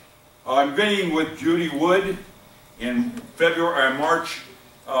 I'm meeting with Judy Wood in March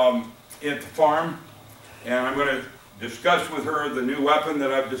at the farm, And I'm going to discuss with her the new weapon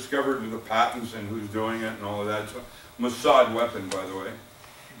that I've discovered with the patents and who's doing it and all of that. It's a Mossad weapon, by the way.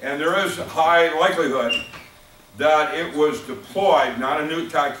 And there is a high likelihood that it was deployed, not a new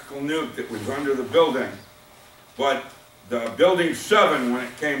tactical nuke that was under the building, but the building 7, when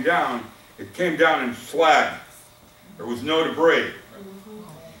it came down in slag. There was no debris.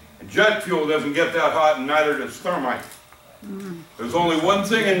 And jet fuel doesn't get that hot, and neither does thermite. There's only one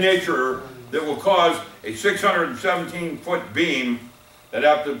thing in nature that will cause a 617-foot beam that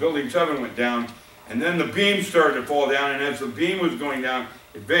after building 7 went down, and then the beam started to fall down, and as the beam was going down,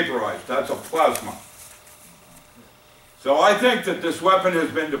 it vaporized. That's a plasma. So I think that this weapon has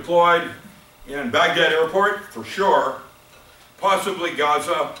been deployed in Baghdad Airport, for sure, possibly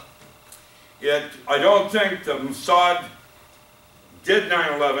Gaza. I don't think the Mossad did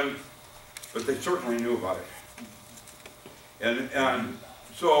 9/11, but they certainly knew about it. And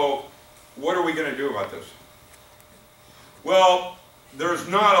so what are we going to do about this? Well, there's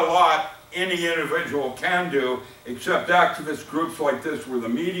not a lot any individual can do except activist groups like this where the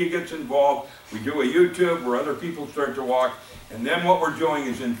media gets involved. We do a YouTube where other people start to walk, and then what we're doing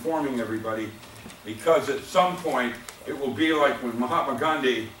is informing everybody, because at some point it will be like when Mahatma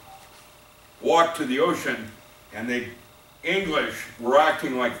Gandhi walked to the ocean and the English were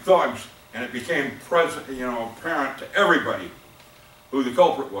acting like thugs, and it became apparent to everybody who the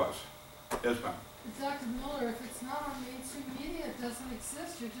culprit was. Yes, ma'am. Dr. Miller, if it's not on mainstream media, it doesn't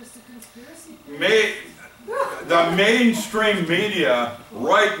exist. You're just a conspiracy theorist. The mainstream media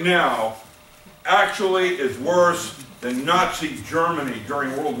right now actually is worse than Nazi Germany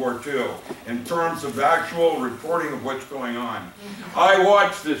during World War II in terms of actual reporting of what's going on. I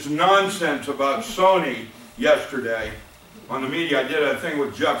watched this nonsense about Sony yesterday on the media. I did a thing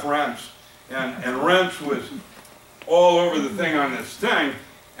with Jeff Rentz, and Rentz was all over the thing on this thing.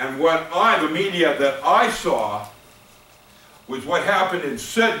 And the media that I saw was what happened in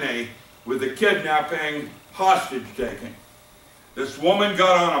Sydney with the kidnapping, hostage taking. This woman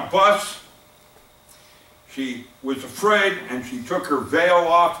got on a bus. She was afraid, and she took her veil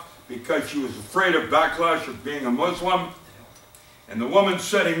off because she was afraid of backlash of being a Muslim. And the woman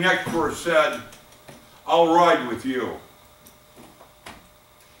sitting next to her said, "I'll ride with you."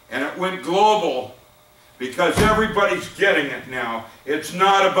 And it went global, because everybody's getting it now. It's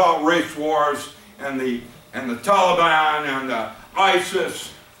not about race wars and the Taliban and the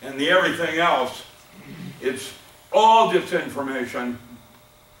ISIS and the everything else. It's all disinformation.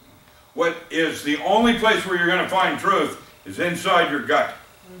 What is the only place where you're going to find truth is inside your gut.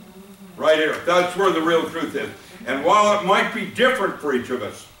 Right here. That's where the real truth is. And while it might be different for each of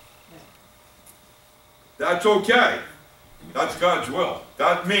us, that's okay. That's God's will.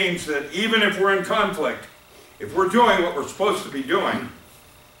 That means that even if we're in conflict, if we're doing what we're supposed to be doing,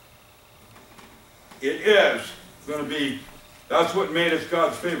 it is going to be, that's what made us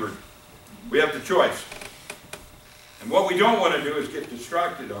God's favored. We have the choice. And what we don't want to do is get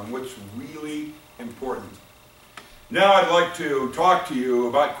distracted on what's really important. Now I'd like to talk to you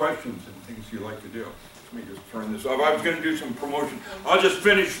about questions and things you'd like to do. Let me just turn this off. I was going to do some promotion. I'll just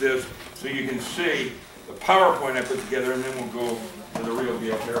finish this so you can see the PowerPoint I put together, and then we'll go to the real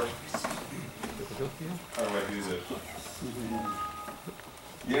deal here. How do I do this?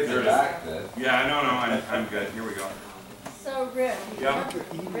 You have your back, then. Yeah, no, I'm good. Here we go. So Rick, Yeah.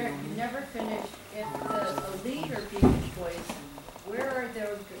 Rick, you never finished. If the elite are being poisoned, why are they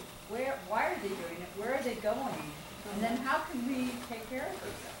doing it? Where are they going? And then how can we take care of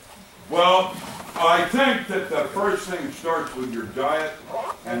ourselves? Well, I think that the first thing starts with your diet,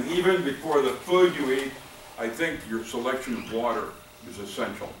 and even before the food you eat, I think your selection of water is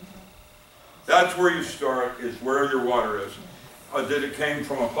essential. That's where you start, is where your water is. Did it came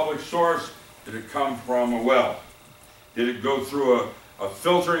from a public source? Did it come from a well? Did it go through a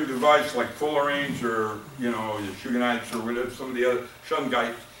filtering device like Fullerenes or, the Sugenites or whatever, some of the other,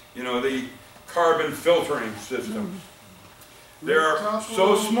 Shungite, the carbon filtering systems. They're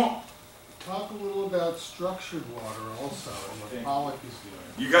so small. Talk a little about structured water also, and what Pollock is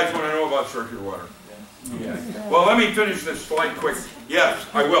doing. You guys want to know about structured water? Yeah. Well, let me finish this slide quick. Yes,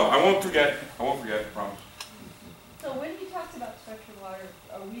 I will. I won't forget. I promise. So when he talks about structured water,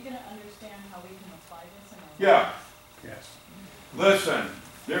 are we going to understand how we can apply this in our life? Yeah. Yes. Listen,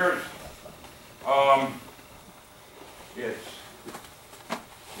 there's, it's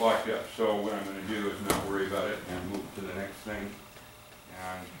like that. So what I'm going to do is not worry about it and move to the next thing.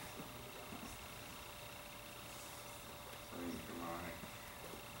 And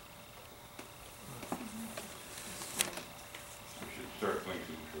start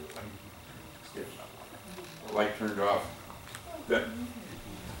blinking through it. Yes. The light turned off. Good.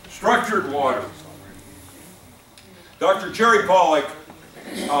 Structured water Dr. Jerry Pollack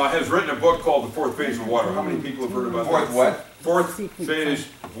has written a book called The Fourth Phase of Water. How many people have heard about that? Fourth what? Fourth phase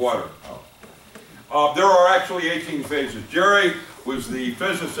of water. There are actually 18 phases. Jerry was the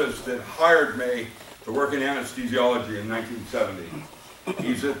physicist that hired me to work in anesthesiology in 1970.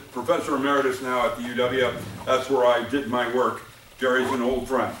 He's a professor emeritus now at the UW. That's where I did my work. Jerry's an old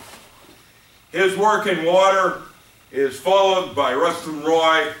friend. His work in water is followed by Rustin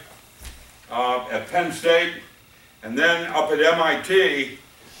Roy at Penn State, and then up at MIT,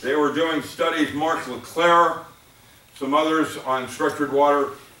 they were doing studies, Mark LeClaire, some others on structured water.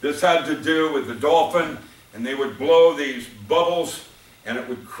 This had to do with the dolphin, and they would blow these bubbles, and it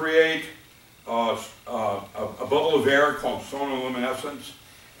would create a bubble of air called sonoluminescence.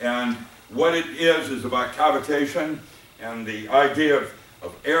 And what it is about cavitation and the idea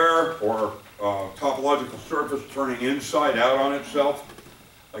of air or topological surface turning inside out on itself,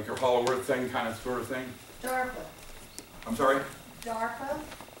 like your hollow earth thing kind of sort of thing. DARPA. I'm sorry? DARPA.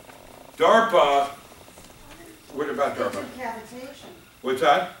 DARPA. What about They DARPA? did cavitation. What's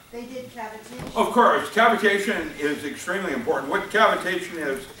that? They did cavitation. Of course, cavitation is extremely important. What cavitation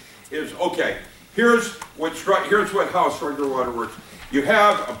is okay. Here's how structured water works. You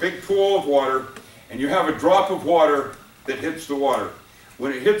have a big pool of water, and you have a drop of water that hits the water.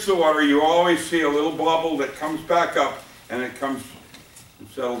 When it hits the water, you always see a little bubble that comes back up, and it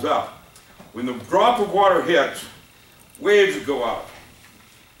settles out. When the drop of water hits, waves go out.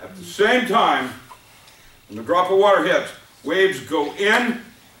 At the same time, when the drop of water hits, waves go in,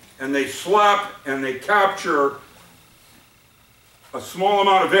 and they slap and they capture a small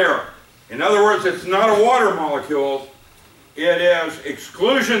amount of air. In other words, it's not a water molecule, it is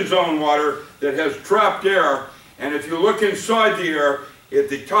exclusion zone water that has trapped air, and if you look inside the air, at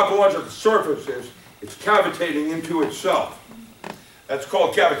the topological surfaces, it's cavitating into itself. That's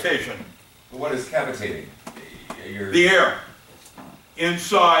called cavitation. What is cavitating? The air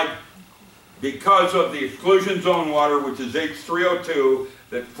inside, because of the exclusion zone water, which is H3O2,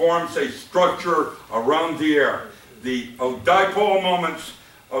 that forms a structure around the air. The dipole moments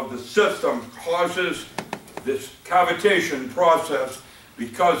of the system causes this cavitation process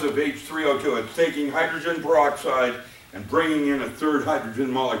because of H3O2. It's taking hydrogen peroxide and bringing in a third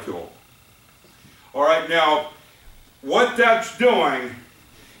hydrogen molecule. All right, now, what that's doing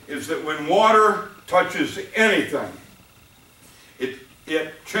is that when water touches anything,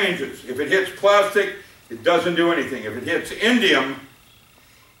 it changes. If it hits plastic, it doesn't do anything. If it hits indium,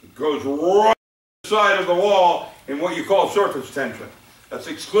 it goes right to the side of the wall in what you call surface tension. That's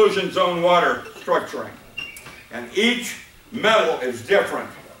exclusion zone water structuring. And each metal is different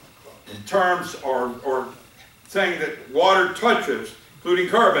in terms or thing that water touches, including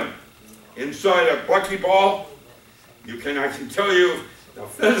carbon. Inside a buckyball, I can tell you the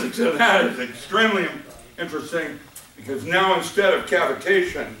physics of that is extremely interesting, because now instead of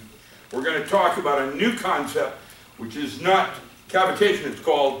cavitation, we're going to talk about a new concept, which is not cavitation, it's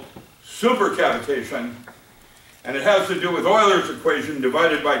called supercavitation, and it has to do with Euler's equation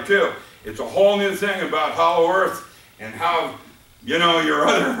divided by 2. It's a whole new thing about hollow earth and how, you know, your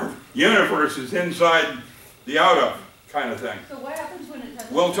other universe is inside the out of kind of thing. So what happens when it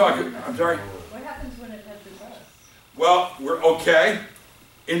touches? We'll talk, I'm sorry? What happens when it touches us? Well, we're okay.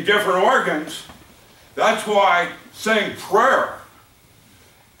 In different organs, that's why saying prayer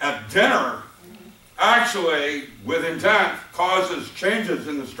at dinner actually, with intent, causes changes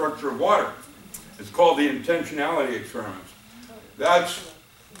in the structure of water. It's called the intentionality experiments. That's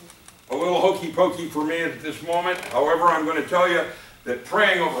a little hokey pokey for me at this moment. However, I'm going to tell you that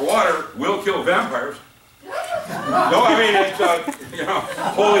praying over water will kill vampires. No, I mean, it's you know,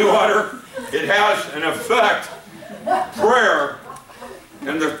 holy water. It has an effect. Prayer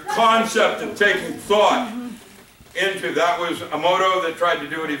and the concept of taking thought into, that was Emoto that tried to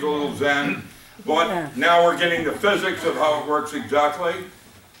do it. He's a little Zen. But now we're getting the physics of how it works exactly.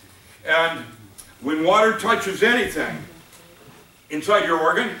 And when water touches anything inside your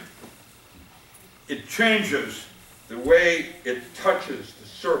organ, it changes the way it touches the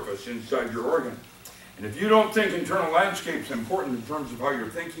surface inside your organ. And if you don't think internal landscape is important in terms of how you're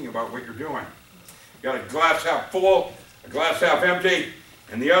thinking about what you're doing, you got a glass half full, a glass half empty,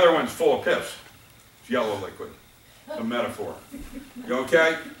 and the other one's full of piss. It's yellow liquid. It's a metaphor. You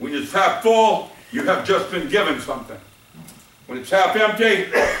okay? When it's half full, you have just been given something. When it's half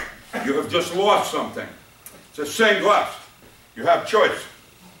empty, you have just lost something. It's the same glass. You have choice.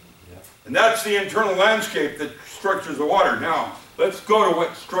 And that's the internal landscape that structures the water. Now, let's go to what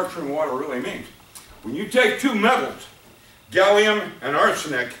structuring water really means. When you take two metals, gallium and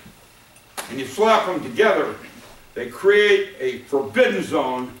arsenic, and you slap them together, they create a forbidden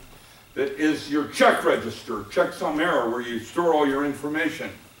zone that is your check register, checksum error, where you store all your information.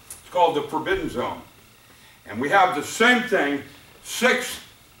 It's called the forbidden zone. And we have the same thing 6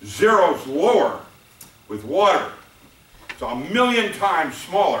 zeros lower with water. It's 1,000,000 times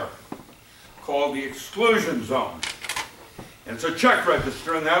smaller, called the exclusion zone. And it's a check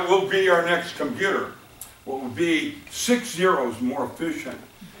register, and that will be our next computer. What would be 6 zeros more efficient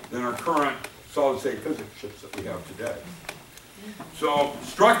than our current solid-state physics chips that we have today. So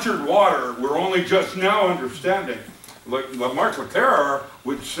structured water, we're only just now understanding. Mark Leclerc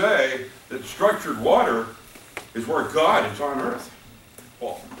would say that structured water is where God is on Earth.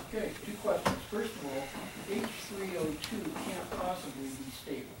 Paul. Okay, 2 questions. First of all, H3O2 can't possibly be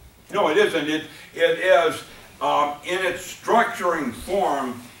stable. No, it isn't. It is, in its structuring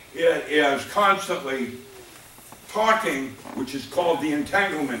form, it is constantly talking, which is called the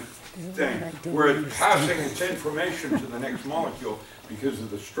entanglement thing, where it's passing its information to the next molecule because of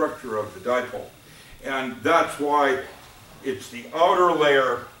the structure of the dipole. And that's why it's the outer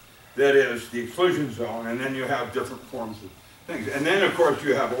layer that is the exclusion zone, and then you have different forms of things. And then, of course,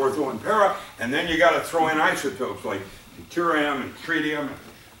 you have ortho and para, and then you got to throw in isotopes like deuterium and tritium.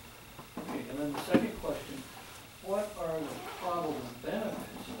 Okay, and then the second question, what are the probable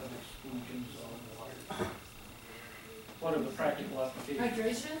benefits of exclusion zone water? What are the practical applications?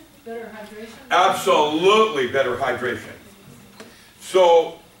 Hydration? Better hydration? Absolutely better hydration.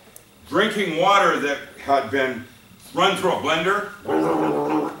 So, drinking water that had been run through a blender,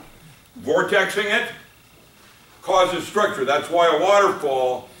 vortexing it, causes structure. That's why a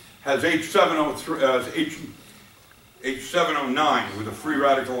waterfall has H709 with a free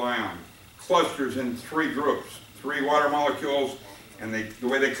radical ion. Clusters in 3 groups, 3 water molecules, and the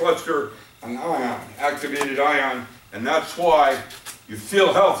way they cluster, an ion, activated ion, and that's why you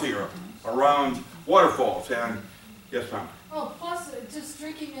feel healthier around waterfalls. And yes, ma'am. Oh, plus just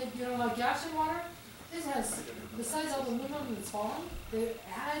drinking it, like Ashland water, this has, besides all the aluminum that's falling, they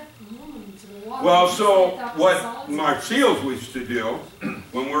add aluminum to the water. Well, so what our SEALs used to do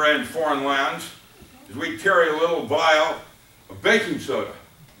when we're in foreign lands is we carry a little vial of baking soda.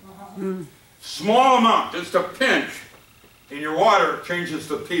 Small amount, just a pinch in your water changes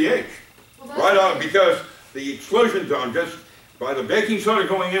the pH. Right out, because the exclusion zone, just by the baking soda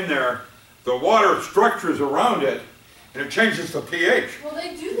going in there, the water structures around it and it changes the pH. Well,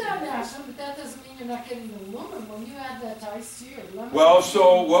 they do that in Ashland, but that doesn't mean you're not getting the aluminum when you add that to ice to your lemon. Well,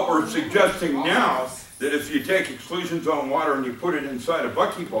 so what we're suggesting now, that if you take exclusion zone water and you put it inside a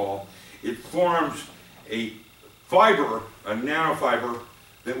buckyball, it forms a fiber, a nanofiber,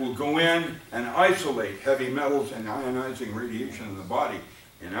 that will go in and isolate heavy metals and ionizing radiation in the body.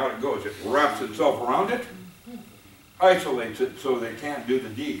 And out it goes. It wraps itself around it, isolates it so they can't do the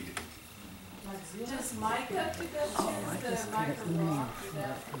deed. Does mica do that too? Instead of mica rock, does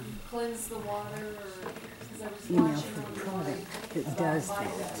that cleanse the water? Because I was watching on it does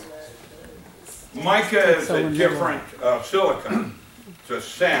that. Mica is a different silicon. It's a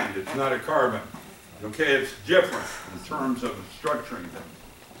sand. It's not a carbon. Okay, it's different in terms of structuring them.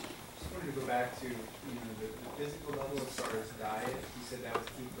 Just wanted to go back to the physical level as far as diet. You said that was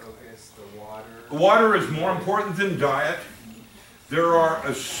key focus. The water. Water is more important than diet. There are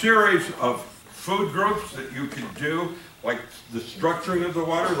a series of food groups that you can do, like the structuring of the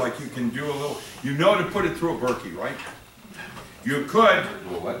water, like you can do a little, to put it through a Berkey, right? You could,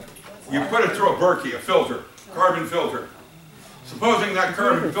 you put it through a Berkey, a filter, carbon filter. Supposing that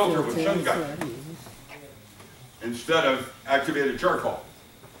carbon filter was shungite instead of activated charcoal,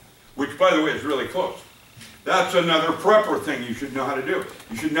 which by the way is really close. That's another prepper thing you should know how to do.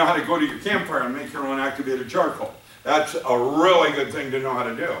 You should know how to go to your campfire and make your own activated charcoal. That's a really good thing to know how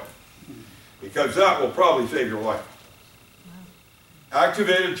to do, because that will probably save your life.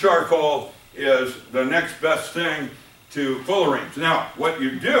 Activated charcoal is the next best thing to fullerenes. Now, what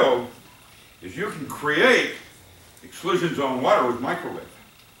you do is you can create exclusion zone water with microwave.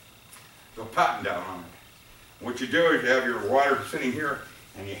 There's a patent out on it. What you do is you have your water sitting here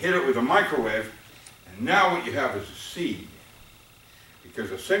and you hit it with a microwave, and now what you have is a seed. Because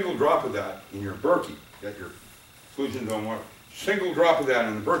a single drop of that in your Berkey, that your exclusion zone water, single drop of that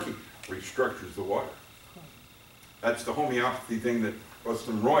in the Berkey restructures the water. That's the homeopathy thing that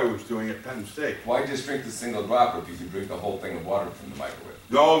Rustin Roy was doing at Penn State. Why just drink the single drop if you could drink the whole thing of water from the microwave?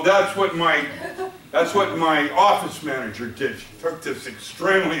 No, that's what my office manager did. She took this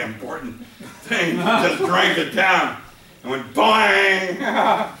extremely important thing, just drank it down, and went bang,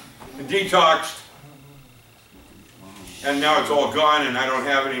 and detoxed. And now it's all gone, and I don't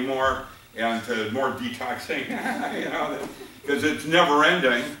have any more, and more detoxing. because it's never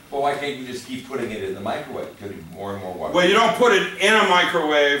ending. Well, why can't you just keep putting it in the microwave? Could be more and more water. Well, you don't put it in a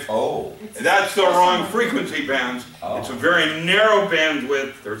microwave. Oh. That's the wrong frequency bands. Oh. It's a very narrow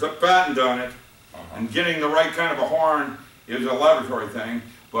bandwidth. There's a patent on it. And getting the right kind of a horn is a laboratory thing.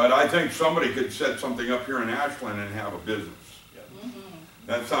 But I think somebody could set something up here in Ashland and have a business.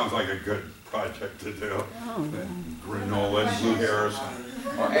 That sounds like a good project to do. Granola and blue hairs.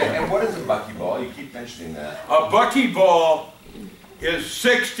 And what is a buckyball? You keep mentioning that. A buckyball is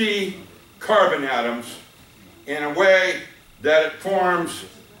 60 carbon atoms in a way that it forms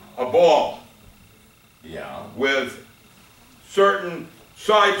a ball. Yeah. With certain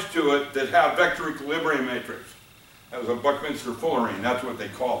sides to it that have vector equilibrium matrix. That was a Buckminster Fullerene, that's what they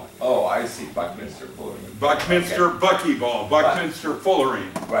call it. Oh, I see, Buckminster Fullerene. Buckminster Buckyball, Buckminster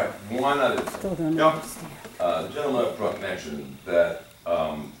Fullerene. Right, one other thing. Still don't Yep. understand. The gentleman up front mentioned that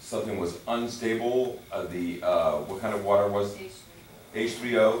something was unstable. What kind of water was it?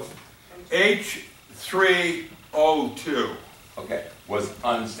 H3O? H3O2. Okay, was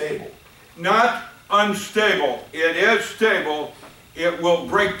unstable. Not unstable, it is stable. It will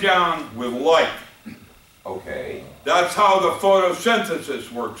break down with light. Okay. That's how the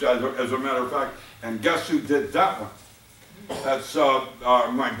photosynthesis works, as a matter of fact. And guess who did that one? That's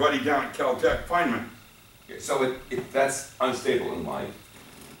my buddy down at Caltech, Feynman. Okay, so that's unstable in light.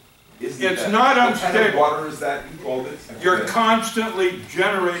 It's not unstable. What kind of water is that you called it? You're constantly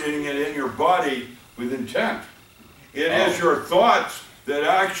generating it in your body with intent. It is your thoughts that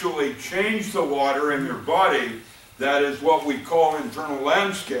actually change the water in your body. That is what we call internal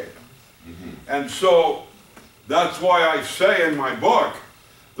landscape. And so that's why I say in my book,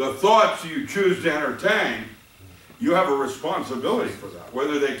 the thoughts you choose to entertain, you have a responsibility for that.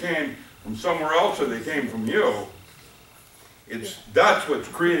 Whether they came from somewhere else or they came from you, that's what's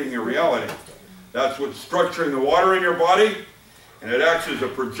creating your reality. That's what's structuring the water in your body, and it acts as a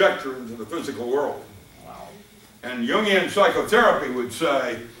projector into the physical world. And Jungian psychotherapy would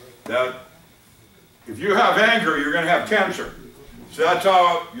say that if you have anger, you're going to have cancer. So that's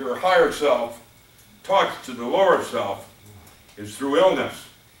how your higher self talks to the lower self, is through illness.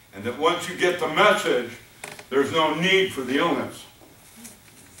 And that once you get the message, there's no need for the illness.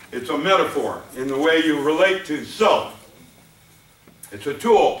 It's a metaphor in the way you relate to self. It's a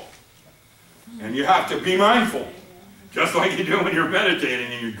tool. And you have to be mindful, just like you do when you're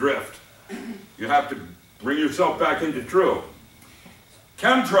meditating and you drift. You have to bring yourself back into true.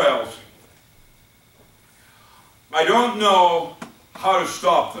 Chemtrails, I don't know how to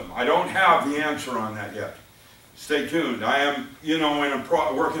stop them. I don't have the answer on that yet. Stay tuned. I am, in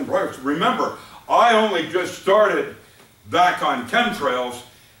a work in progress. Remember, I only just started back on chemtrails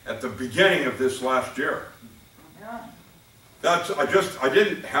at the beginning of this last year. I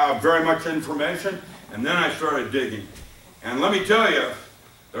didn't have very much information, and then I started digging. And let me tell you,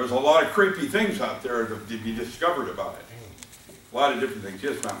 there's a lot of creepy things out there to be discovered about it. A lot of different things.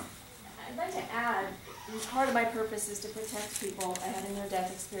 Yes, ma'am. I'd like to add, part of my purpose is to protect people. I had a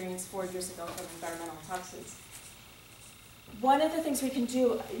near-death experience 4 years ago from environmental toxins. One of the things we can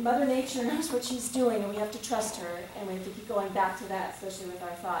do, Mother Nature knows what she's doing, and we have to trust her, and we have to keep going back to that, especially with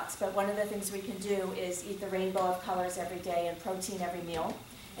our thoughts. But one of the things we can do is eat the rainbow of colors every day and protein every meal,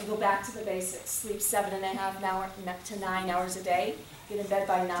 and go back to the basics. Sleep 7.5 to 9 hours a day. Get in bed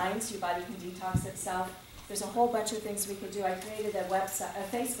by 9 so your body can detox itself. There's a whole bunch of things we could do. I created a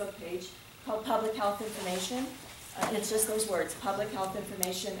Facebook page called Public Health Information. It's just those words, Public Health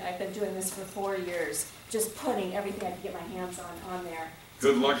Information. I've been doing this for 4 years, just putting everything I could get my hands on there.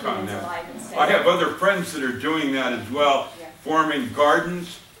 Good luck on that. I have other friends that are doing that as well, forming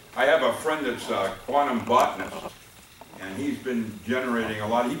gardens. I have a friend that's a quantum botanist, and he's been generating a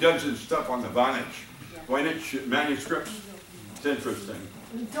lot. He does his stuff on the Voynich manuscripts. It's interesting.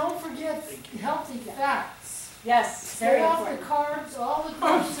 And don't forget healthy fats. Yes, stay off the carbs, all the carbs.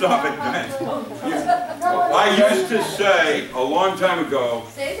 Oh, stop it, man. I used to say a long time ago,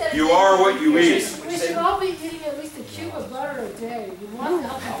 you are what you eat. We should all be eating at least a cube of butter a day. We want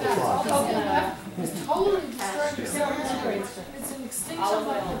healthy fats. All the it's totally destroying the cell membranes. It's an extinction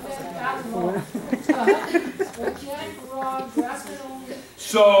like the fat organic, raw, grass-fed only.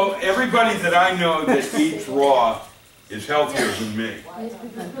 So everybody that I know that eats raw is healthier than me.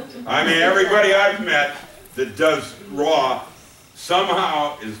 I mean, everybody I've met that does raw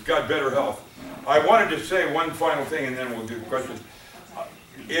somehow has got better health. I wanted to say one final thing and then we'll do questions.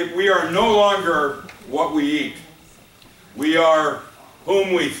 We are no longer what we eat. We are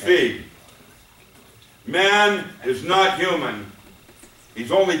whom we feed. Man is not human.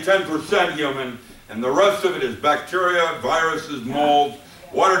 He's only 10% human, and the rest of it is bacteria, viruses, molds,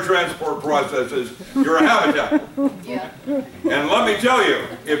 water transport processes, you're a habitat. Yeah. And let me tell you,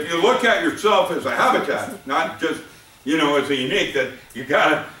 if you look at yourself as a habitat, not just, you know, as a unique, that you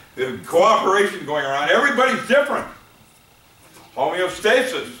got the cooperation going around, everybody's different.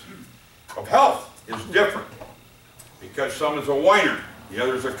 Homeostasis of health is different because some is a whiner, the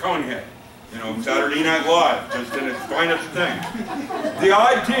other's a conehead. You know, Saturday Night Live, just in its finest thing. The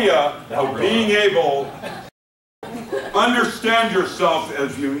idea of being able to understand yourself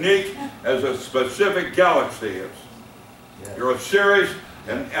as unique as a specific galaxy is. You're a series,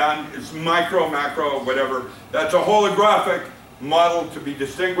 and it's micro, macro, whatever. That's a holographic model to be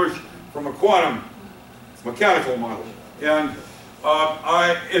distinguished from a quantum mechanical model. And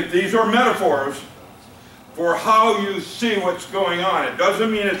these are metaphors for how you see what's going on. It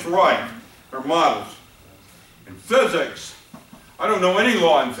doesn't mean it's right. They're models. In physics, I don't know any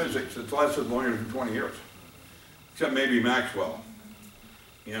law in physics that's lasted longer than 20 years, except maybe Maxwell.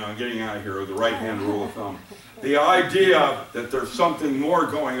 You know, getting out of here with the right-hand rule of thumb. The idea that there's something more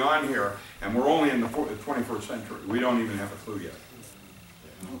going on here, and we're only in the 21st century. We don't even have a clue yet.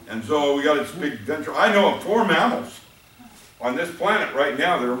 And so we got this big venture. I know of 4 mammals on this planet right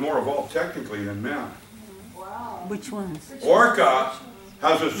now that are more evolved technically than man. Wow. Which ones? Orca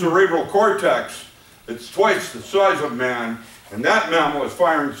has a cerebral cortex that's twice the size of man, and that mammal is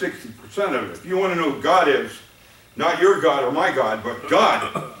firing 60% of it. If you want to know who God is, not your God or my God, but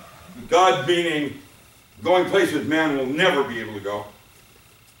God. God meaning going places man will never be able to go.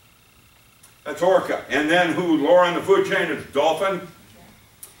 That's orca. And then who lower on the food chain is dolphin.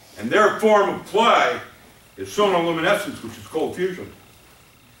 And their form of play is sonoluminescence, which is cold fusion.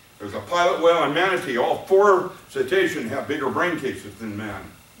 There's a pilot whale and manatee. All 4 cetaceans have bigger brain cases than man.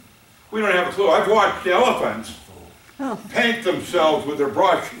 We don't have a clue. I've watched elephants paint themselves with their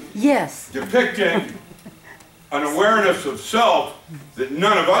brush, depicting an awareness of self that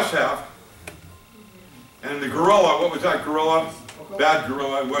none of us have. And the gorilla, what was that gorilla? Bad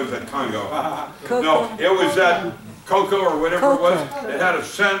gorilla, what was that, Congo? No, it was that Coco or whatever it was. It had a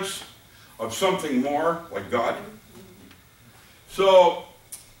sense of something more, like God. So,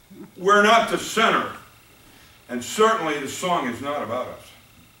 we're not the center, and certainly the song is not about us.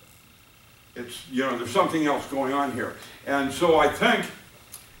 It's, you know, there's something else going on here. And so I think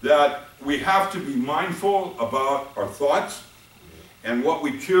that we have to be mindful about our thoughts and what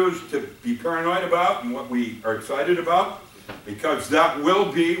we choose to be paranoid about and what we are excited about, because that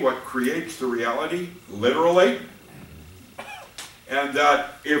will be what creates the reality, literally. And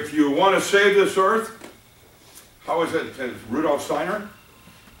that if you want to save this earth, how is it, Rudolf Steiner?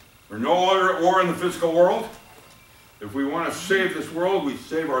 We're no longer at war in the physical world. If we want to save this world, we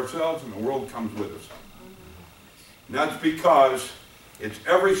save ourselves and the world comes with us. And that's because it's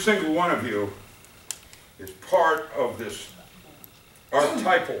every single one of you is part of this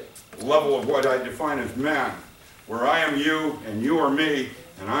archetypal level of what I define as man, where I am you and you are me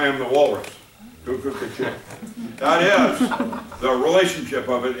and I am the walrus. That is the relationship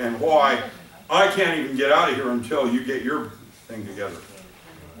of it and why I can't even get out of here until you get your thing together.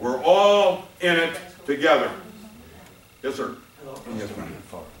 We're all in it together. Yes, sir. Hello. Yes, ma'am.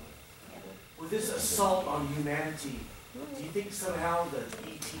 With this assault on humanity, do you think somehow the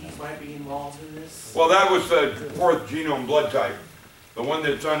ETs might be involved in this? Well, that was the 4th genome blood type. The one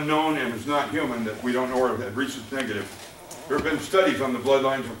that's unknown and is not human, that we don't know or had rhesus negative. There have been studies on the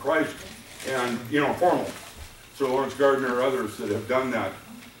bloodlines of Christ and, you know, formal. Sir Lawrence Gardner or others that have done that,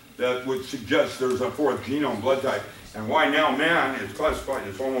 that would suggest there's a 4th genome blood type. And why now man is classified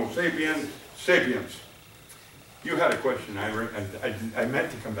as Homo sapiens sapiens. You had a question. I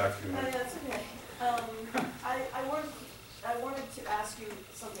meant to come back to you. That's okay. I wanted to ask you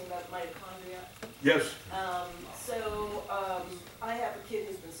something about mitochondria. Yes. I have a kid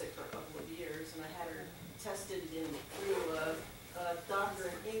who's been sick for a couple of years, and I had her tested through a doctor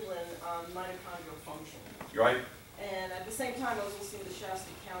in England on mitochondrial function. Right. And at the same time, I was listening to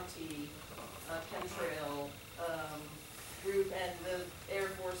Shasta County Chemtrail group, and the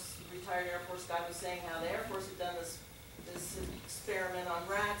retired Air Force guy was saying how the Air Force had done this experiment on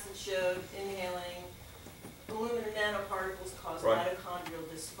rats that showed inhaling aluminum nanoparticles cause mitochondrial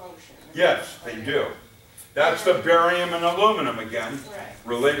dysfunction. Yes, they do. That's the barium and aluminum again,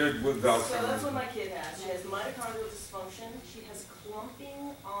 related with Alzheimer's. So that's what my kid has. She has mitochondrial dysfunction. She has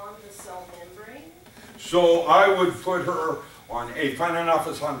clumping on the cell membrane. So I would put her on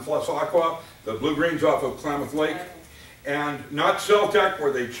Aphaenophis plus aqua, the blue-greens off of Klamath Lake, and not Celtec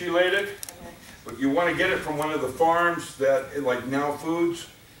where they chelate it, but you want to get it from one of the farms that, like Now Foods,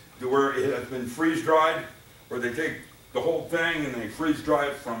 where it has been freeze-dried, where they take the whole thing and they freeze-dry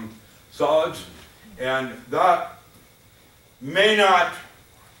it from solids, and that may not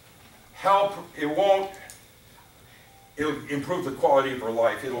help, it'll improve the quality of her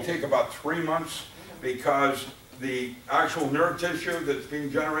life. It'll take about 3 months because the actual nerve tissue that's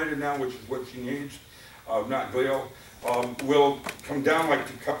being generated now, which is what she needs, not glial, will come down like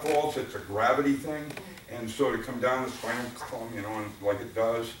the cup walls. It's a gravity thing. And so to come down the spinal column, you know, like it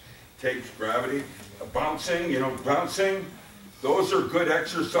does, takes gravity. Bouncing, you know, bouncing, those are good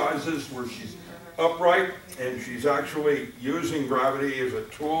exercises where she's upright and she's actually using gravity as a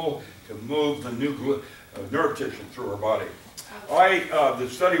tool to move the new nerve tissue through her body. The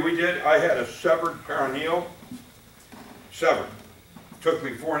study we did, I had a severed perineal, severed. It took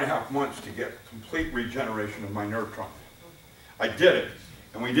me 4.5 months to get complete regeneration of my nerve trunk. I did it,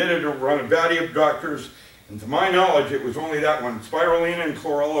 and we did it around a body of doctors, and to my knowledge, it was only that one. Spirulina and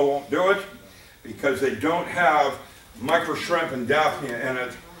chlorella won't do it because they don't have microshrimp and daphnia in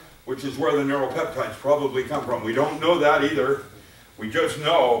it, which is where the neuropeptides probably come from. We don't know that either. We just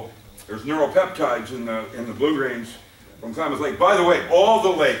know there's neuropeptides in the blue-greens from Klamath Lake. By the way, all the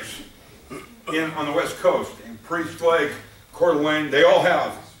lakes on the west coast, in Priest Lake, Coeur d'Alene, they all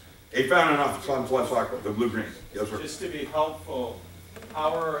have aphanon plus aqua, the blue-greens. Yes, sir. Just to be helpful,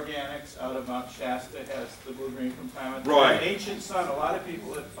 Our Organics out of Mount Shasta has the blue-green from Klamath. Right. And Ancient Sun, a lot of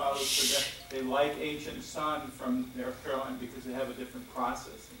people that follow forget they like Ancient Sun from North Carolina because they have a different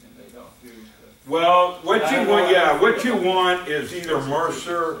processing and they don't do the... Well, what you want is either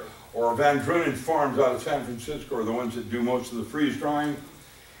Mercer or Van Drunen Farms out of San Francisco are the ones that do most of the freeze drying.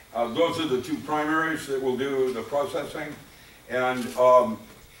 Those are the two primaries that will do the processing. And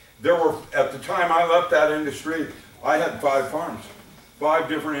there were, at the time I left that industry, I had 5 farms. 5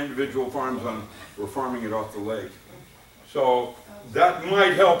 different individual farms were farming it off the lake. So that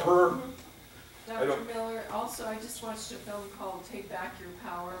might help her. Dr. Miller, also I just watched a film called Take Back Your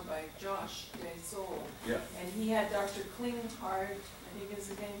Power by Josh Soul. Yeah. And he had Dr. Klinghardt, I think is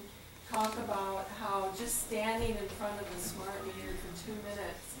his name, talk about how just standing in front of the smart meter for 2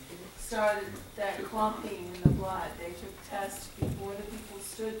 minutes started that clumping in the blood. They took tests before the people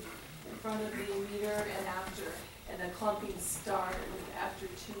stood in front of the meter and after, and the clumping started after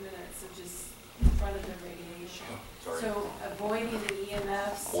 2 minutes of just in front of the radiation. So avoiding the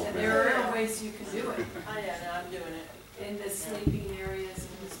EMFs, and there are ways you can do it. Oh yeah, no, I'm doing it. In the sleeping areas,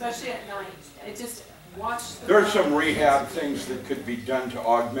 especially at night. It just watch the... There's some rehab things that could be done to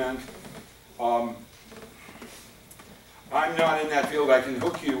augment. I'm not in that field. I can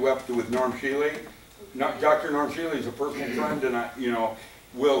hook you up with Norm Shealy. Dr. Norm Shealy is a personal friend, and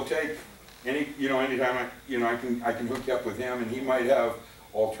will take anytime I can hook you up with him, and he might have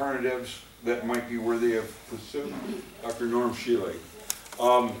alternatives that might be worthy of pursuit. Dr. Norm Shealy.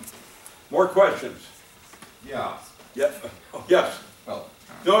 More questions? Yeah. Yes. Yes. Well.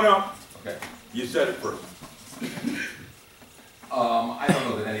 No. Okay. You said it first. I don't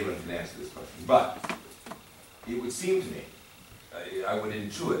know that anyone can answer this question, but it would seem to me, I would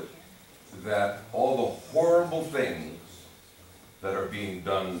intuit that all the horrible things that are being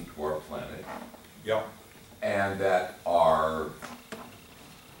done to our planet, yep, and that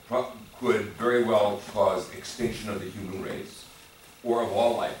could very well cause extinction of the human race, or of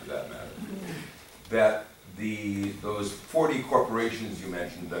all life for that matter, that those 40 corporations you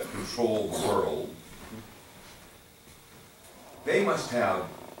mentioned that control the world, they must have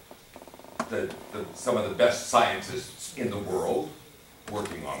some of the best scientists in the world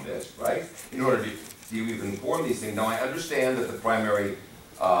working on this, right? In order to even form these things. Now I understand that the primary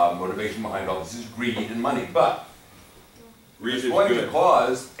motivation behind all this is greed and money, but it's going to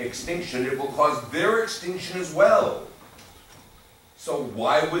cause extinction. It will cause their extinction as well. So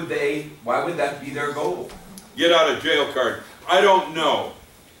why would that be their goal? Get out of jail card. I don't know.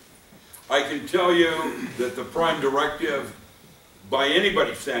 I can tell you that the prime directive, by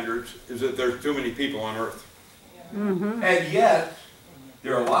anybody's standards, is that there's too many people on Earth. Mm-hmm. And yet,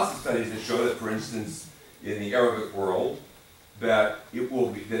 there are lots of studies that show that, for instance, in the Arabic world, that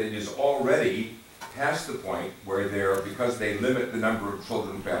it is already past the point where because they limit the number of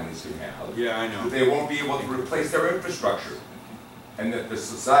children families can have, yeah, I know, that they won't be able to replace their infrastructure, and that the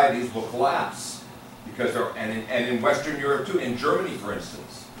societies will collapse because and in Western Europe too, in Germany, for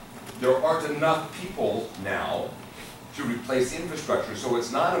instance, there aren't enough people now to replace infrastructure. So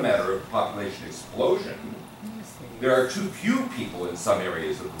it's not a matter of population explosion. There are too few people in some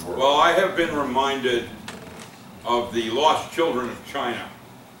areas of the world. Well, I have been reminded of the lost children of China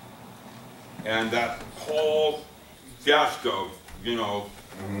and that whole fiasco,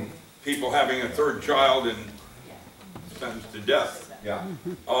 people having a 3rd child and sentenced to death. Yeah.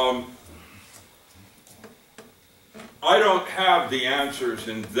 I don't have the answers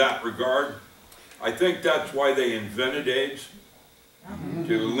in that regard. I think that's why they invented AIDS,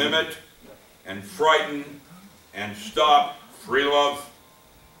 to limit and frighten and stop free love.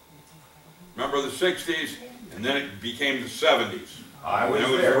 Remember the 60s? And then it became the 70s. And it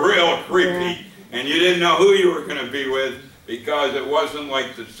was real creepy. And you didn't know who you were going to be with because it wasn't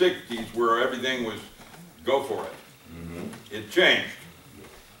like the 60s where everything was go for it. It changed.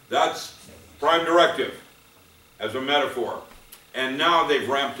 That's prime directive as a metaphor. And now they've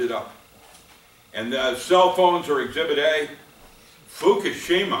ramped it up. And the cell phones are Exhibit A.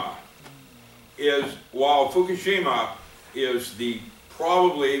 Fukushima is, while Fukushima is the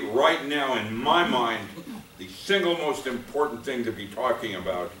probably right now in my mind the single most important thing to be talking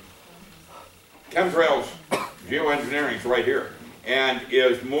about. Chemtrails, geoengineering is right here, and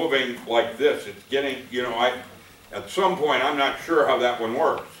is moving like this. It's getting, you know, at some point, I'm not sure how that one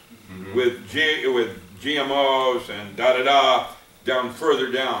works. With GMOs and da-da-da, down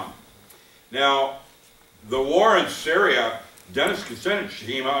further down. Now, the war in Syria, Dennis Kucinich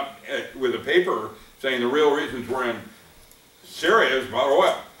came out with a paper saying the real reasons we're in Syria is about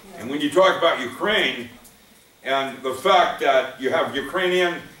oil. And when you talk about Ukraine, and the fact that you have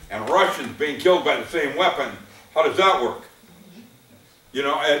Ukrainian and Russians being killed by the same weapon, how does that work? You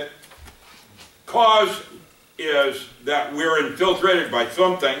know, cause is that we're infiltrated by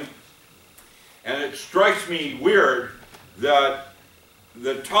something, and it strikes me weird that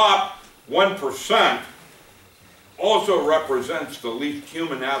the top 1% also represents the least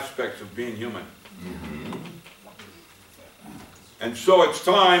human aspects of being human. And so it's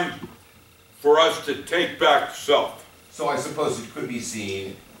time for us to take back self. So I suppose it could be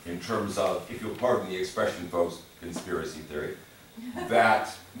seen in terms of, if you'll pardon the expression, folks, conspiracy theory,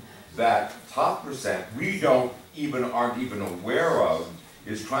 that that top percent we aren't even aware of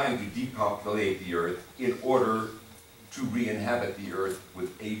is trying to depopulate the Earth in order to re-inhabit the Earth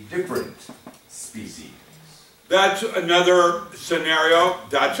with a different species. That's another scenario.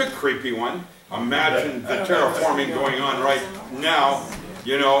 That's a creepy one. Imagine the terraforming going on right now,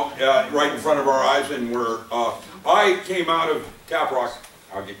 you know, right in front of our eyes, and I came out of Taprock.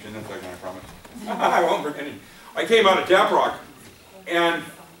 I'll get you in a second, I promise. I won't forget it. I came out of Taprock, and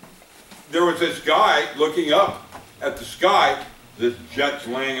there was this guy looking up at the sky, this jet's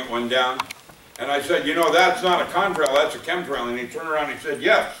laying it one down, and I said, you know, that's not a contrail, that's a chemtrail. And he turned around and he said,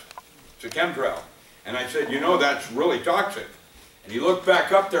 yes, it's a chemtrail. And I said, you know, that's really toxic. And he looked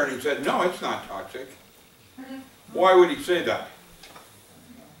back up there and he said, no, it's not toxic. Why would he say that?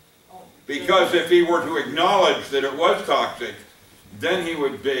 Because if he were to acknowledge that it was toxic, then he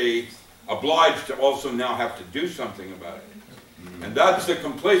would be obliged to also now have to do something about it. And that's the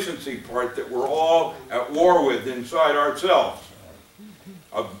complacency part that we're all at war with inside ourselves.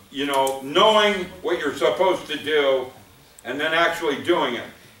 Of, you know, knowing what you're supposed to do and then actually doing it.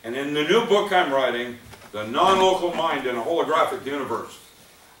 And in the new book I'm writing, The Non-Local Mind in a Holographic Universe,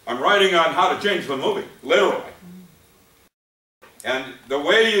 I'm writing on how to change the movie, literally. And the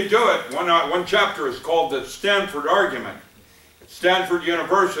way you do it, one chapter is called the Stanford Argument. At Stanford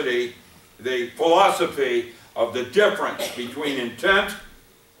University, the philosophy of the difference between intent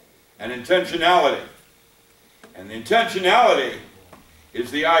and intentionality. And intentionality is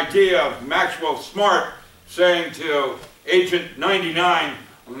the idea of Maxwell Smart saying to Agent 99,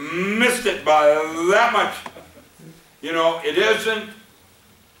 missed it by that much. You know, it isn't,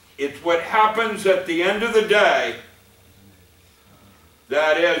 it's what happens at the end of the day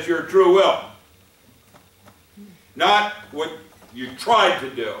that is your true will. Not what you tried to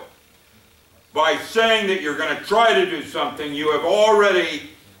do. By saying that you're going to try to do something, you have already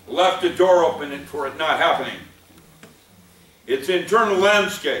left the door open for it not happening. It's internal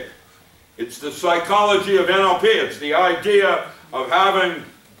landscape. It's the psychology of NLP. It's the idea of having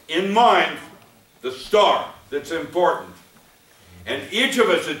in mind the star that's important. And each of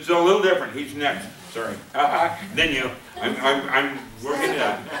us, it's a little different. He's next. Sorry. Then you. I'm working it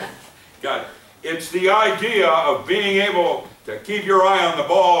out. Got it. It's the idea of being able to keep your eye on the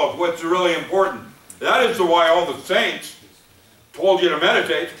ball of what's really important. That is why all the saints told you to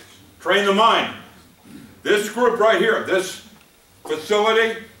meditate, train the mind. This group right here, this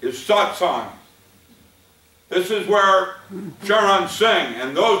facility is satsang. This is where Charan Singh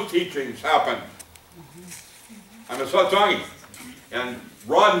and those teachings happen. I'm a satsangi. And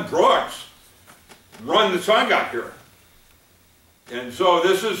Rod and Brooks run the Sangat here. And so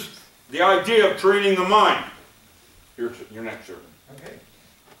this is the idea of training the mind. You're next, sir. Okay.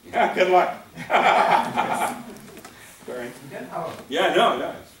 Yeah, good luck. Sorry. Yeah,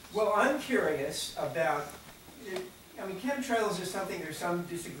 no. Well, I'm curious about, I mean, chemtrails is something, there's some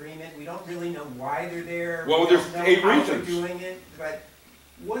disagreement. We don't really know why they're there. Well, we there's don't know 8 how reasons. they're doing it, but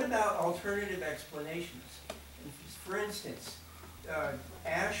what about alternative explanations? For instance,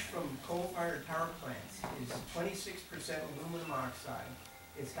 ash from coal-fired power plants is 26% aluminum oxide.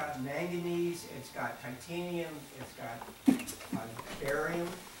 It's got manganese, it's got titanium, it's got barium,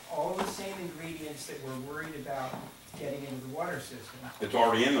 all the same ingredients that we're worried about getting into the water system. It's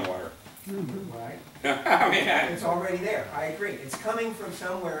already in the water. Right? I mean, It's already there, I agree. It's coming from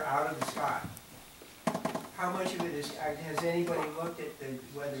somewhere out of the sky. How much of it is, has anybody looked at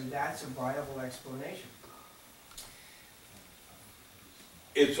whether that's a viable explanation?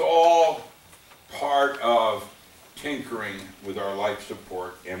 it's all part of tinkering with our life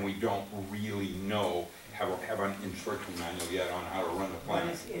support, and we don't really know, have an instruction manual yet on how to run the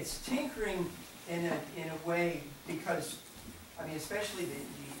planet. But it's tinkering in a way because, I mean, especially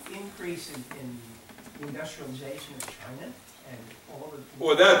the increase in industrialization of China and all of the...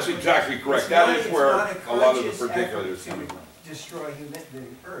 Well, that's exactly correct. That is where a lot of the particulars come from. Destroy the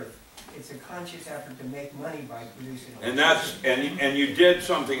Earth. It's a conscious effort to make money by producing. And that's, and you did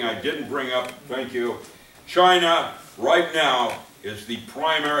something I didn't bring up, thank you. China, right now, is the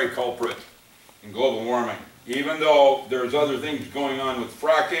primary culprit in global warming. Even though there's other things going on with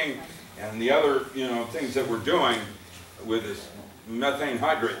fracking and the other, things that we're doing with this methane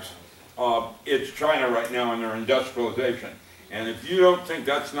hydrates, it's China right now in their industrialization. And if you don't think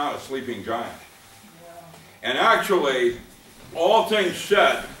that's not a sleeping giant. And actually, all things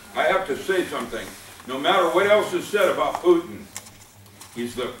said, I have to say something. No matter what else is said about Putin,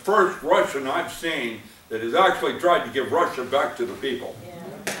 he's the first Russian I've seen that has actually tried to give Russia back to the people.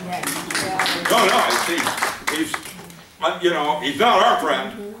 No, he's not our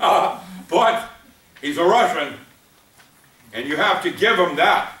friend, but he's a Russian, and you have to give him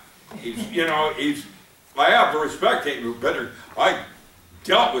that. I have to respect him, but I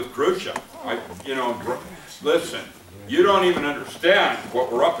dealt with Khrushchev. Listen, you don't even understand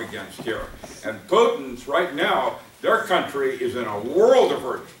what we're up against here. And Putin's right now, their country is in a world of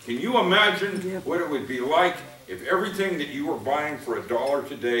hurt. Can you imagine what it would be like if everything that you were buying for $1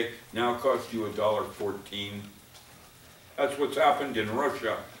 today now cost you $1.14? That's what's happened in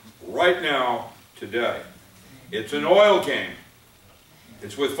Russia right now, today. It's an oil game.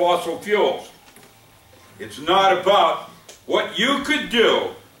 It's with fossil fuels. It's not about what you could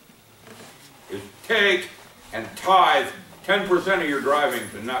do is take and tithe 10% of your driving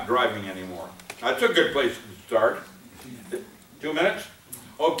to not driving anymore. That's a good place to start. 2 minutes?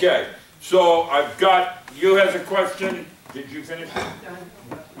 Okay, so I've got, you has a question. Did you finish?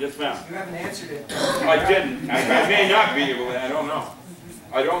 Yes, ma'am. You haven't answered it. I didn't. I may not be able to, I don't know.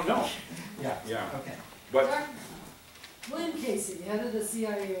 I don't know. Yeah. Okay. But William Casey, head of the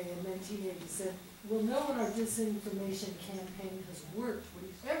CIA in 1980, said, "We'll know when our disinformation campaign has worked when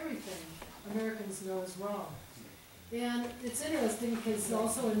everything Americans know is wrong." And it's interesting because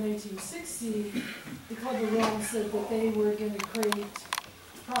also in 1960, the Club of Rome said that they were going to create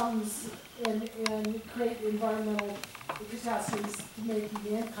problems and create environmental catastrophes to make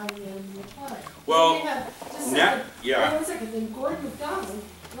mankind the enemy of the planet. Well, one second. Then Gordon McDonald,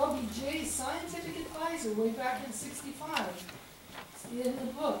 LBJ's scientific advisor way back in '65, in the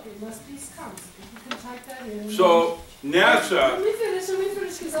book, Unless Peace Comes. You can type that in. So NASA. Let me finish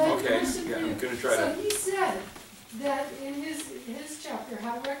because I have a question for you. I'm going to try So he said that in his chapter,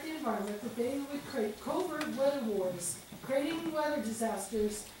 How to Wreck the Environment, that they would create covert weather wars, creating weather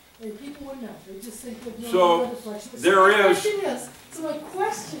disasters, and people would know. They just think that no weather fluctuations. So my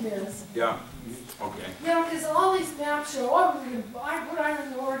question is. Yeah. Okay. Because all these maps show, we're going to put iron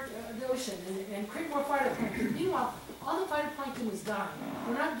in the ocean and create more phytoplankton. Meanwhile, all the phytoplankton is dying.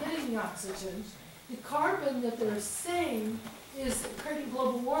 We're not getting the oxygen. The carbon that they're saying is creating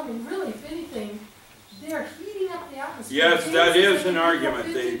global warming. Really, if anything, they're heating up the atmosphere. Yes, that is an argument.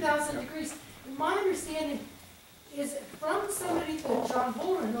 15,000 degrees. And my understanding is from somebody that John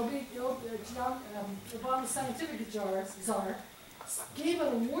Bolton, Obama's scientific czar, gave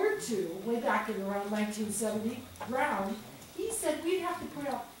an award to way back in around 1970, Brown. He said we'd have to put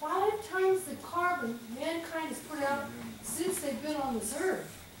out 5 times the carbon mankind has put out since they've been on this earth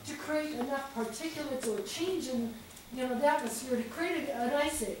to create enough particulates or change in the atmosphere to create an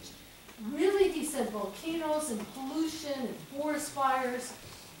ice age. Really, he said volcanoes and pollution and forest fires,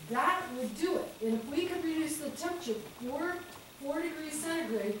 that would do it. And if we could reduce the temperature 4 degrees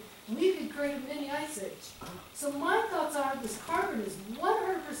centigrade, we could create a mini ice age. So my thoughts are this carbon is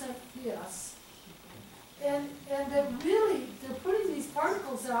 100% PS, and that really they're putting these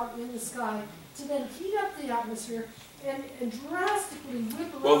particles out in the sky to then heat up the atmosphere and drastically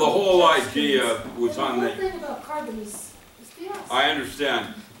whip around. Well, the whole idea was on the... The thing about carbon is PS. I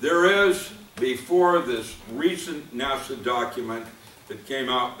understand. There is, before this recent NASA document that came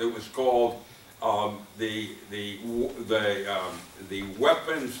out that was called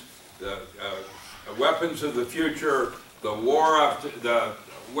weapons, weapons of the future, the war after the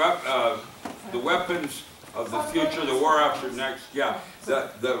weapons of the future, the war after next. Yeah,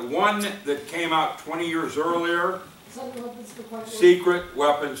 the one that came out 20 years earlier. Secret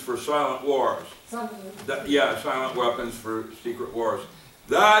weapons for silent wars. Yeah, silent weapons for secret wars.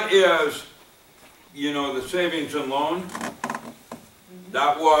 That is, you know, the savings and loan.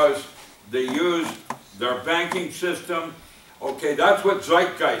 That was, they used their banking system. Okay, that's what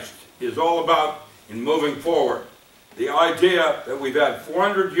zeitgeist is all about in moving forward. The idea that we've had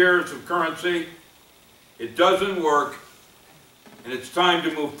 400 years of currency, it doesn't work, and it's time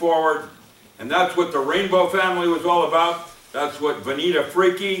to move forward. And that's what the Rainbow Family was all about. That's what Vanita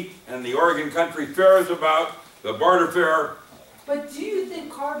Freaky and the Oregon Country Fair is about, the barter fair. But do you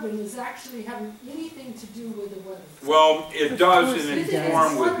think carbon is actually having anything to do with the weather? Well, it does in its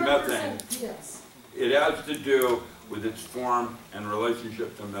form with 100%, methane. yes. It has to do with its form and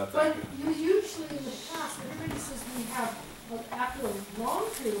relationship to methane. But you usually in the past, everybody says we have, after a long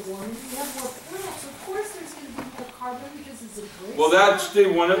period of warming, we have more plants. Of course there's going to be more carbon because it's a great. Well, that's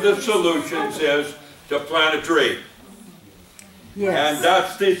one of the solutions is to plant a tree. Yes. And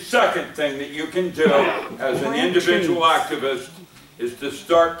that's the second thing that you can do as an individual activist is to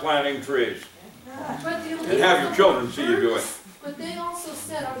start planting trees. And have your children see you do it. But they also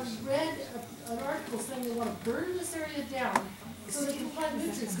said, I read an article saying they want to burn this area down so they can plant new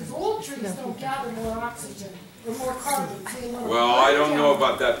trees, because old trees don't gather more oxygen or more carbon. So they want to well, I don't know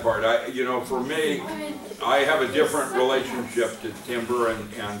about that part. You know, for me, I have a different relationship to timber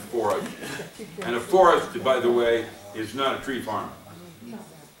and forest. And a forest, by the way, is not a tree farm.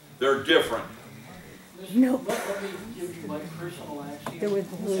 They're different. No. Let me give you my personal axiom. There was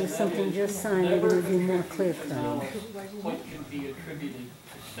something just signed, it would be more clear for Now, me. what can be attributed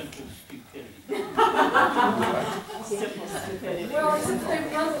to simple stupidity? Simple stupidity. Well, it's if they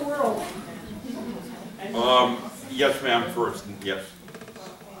run the world. Yes, ma'am, first, yes.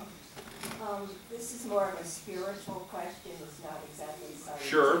 This is more of a spiritual question, it's not exactly scientific.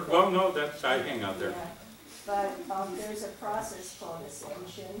 Sure, well, no, that's, I hang out there. Yeah. But there's a process called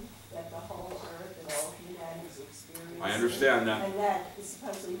ascension that the whole earth and all humanity is experiencing. I understand that. And that is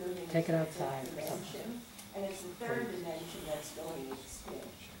supposedly moving Take it into outside the or third dimension. And it's the third dimension that's going extinct.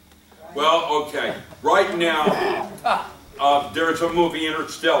 Right? Well, okay. Right now, there's a movie,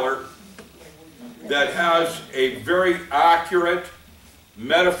 Interstellar, that has a very accurate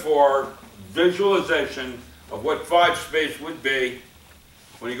metaphor, visualization of what space would be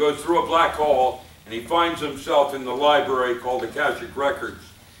when he goes through a black hole and he finds himself in the library called Akashic Records.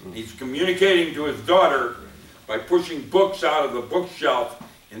 He's communicating to his daughter by pushing books out of the bookshelf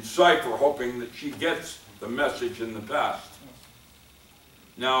in cipher, hoping that she gets the message in the past.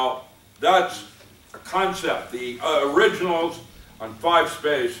 Now, that's a concept. The originals on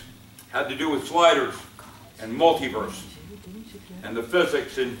space had to do with sliders and multiverse and the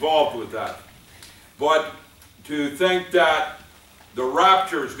physics involved with that. But to think that the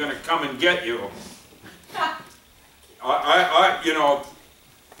rapture is going to come and get you, you know,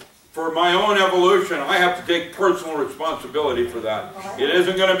 for my own evolution, I have to take personal responsibility for that. It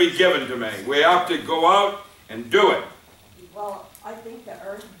isn't going to be given to me. We have to go out and do it. Well, I think the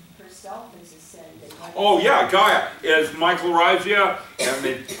earth herself is ascending. Oh yeah, Gaia is mycorrhizae and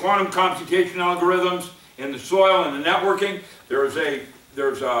the quantum computation algorithms in the soil and the networking. There's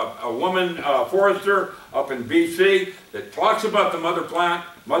a woman forester up in BC that talks about the mother plant,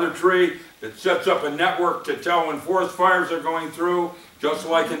 mother tree, that sets up a network to tell when forest fires are going through, just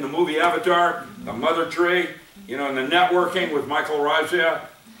like in the movie Avatar, the mother tree, you know, and the networking with mycorrhizae.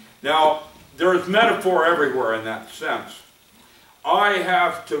 Now, there's metaphor everywhere in that sense. I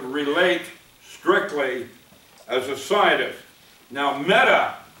have to relate strictly as a scientist. Now,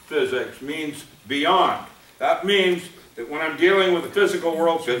 metaphysics means beyond. That means that when I'm dealing with the physical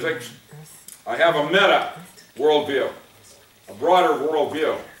world physics, I have a meta worldview, a broader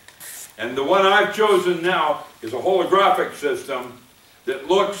worldview. And the one I've chosen now is a holographic system that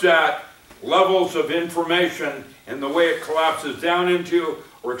looks at levels of information and the way it collapses down into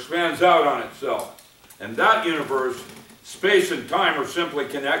or expands out on itself. And that universe, space and time are simply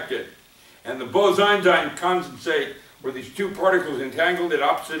connected. And the Bose-Einstein condensate, where these two particles entangled at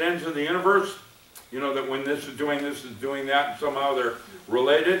opposite ends of the universe, you know, that when this is doing that, and somehow they're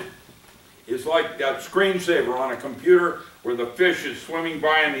related, is like that screensaver on a computer where the fish is swimming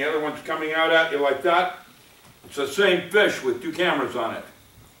by and the other one's coming out at you like that. It's the same fish with two cameras on it.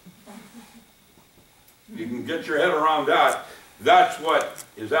 You can get your head around that. That's what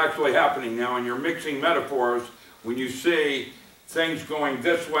is actually happening now, and you're mixing metaphors when you see things going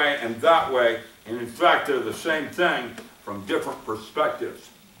this way and that way. And in fact, they're the same thing from different perspectives.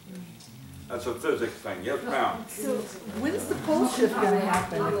 That's a physics thing. Yes, ma'am. So when's the pole shift going to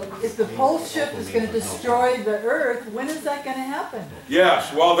happen? If the pole shift is going to destroy the Earth, when is that going to happen?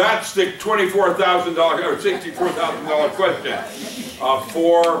 Yes, well, that's the $24,000 or $64,000 question.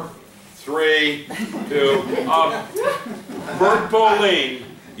 4, 3, 2. Bert Bolin,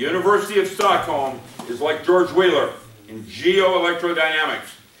 University of Stockholm, is like George Wheeler in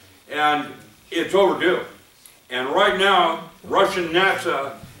geoelectrodynamics, and it's overdue. And right now, Russian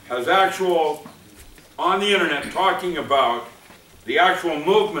NASA has actual, on the internet, talking about the actual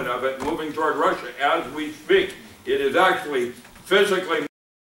movement of it moving toward Russia as we speak. It is actually physically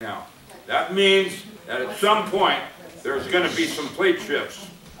now. That means that at some point there's going to be some plate shifts.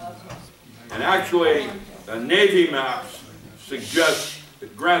 And actually, the Navy maps suggest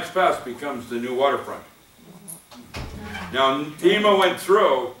that Grants Pass becomes the new waterfront. Now, FEMA went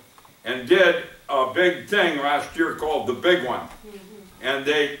through and did a big thing last year called the Big One. And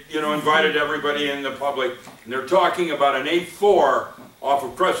they, invited everybody in the public, and they're talking about an 8-4 off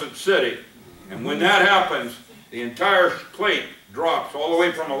of Crescent City. And when that happens, the entire plate drops all the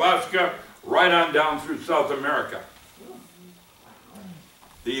way from Alaska right on down through South America.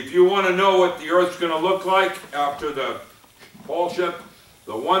 If you want to know what the Earth's going to look like after the pole shift,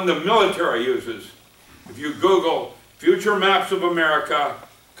 the one the military uses, if you Google future maps of America,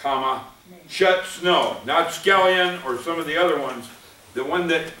 comma, Chet Snow, not Scallion or some of the other ones, the one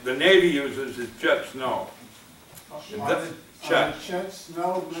that the Navy uses is Chet Snow. On the Chet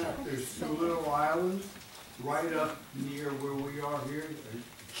Snow map, there's 2 little islands right up near where we are here.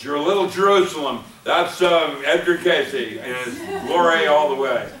 It's your little Jerusalem. That's Edgar Casey and Glory all the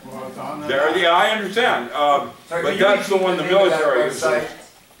way. There, yeah, I understand. But that's the one the military uses.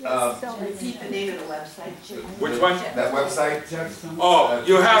 Repeat the name of the website. Which one? That website? Oh,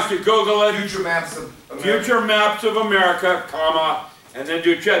 you have to Google it. Future Maps of America. Future Maps of America, comma, and then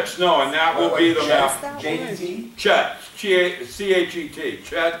do Chet Snow, and that will be the map. J-E-T? Chet, C-H-E-T,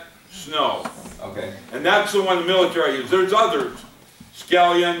 Chet Snow. Okay. And that's the one the military uses. There's others.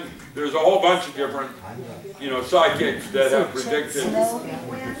 Scallion, there's a whole bunch of different, sidekicks that have predicted.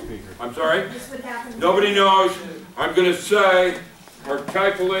 I'm sorry? Nobody knows. I'm going to say,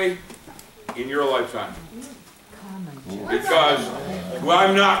 archetypally, in your lifetime. Because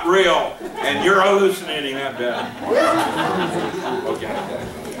I'm not real, and you're hallucinating that bad. Okay.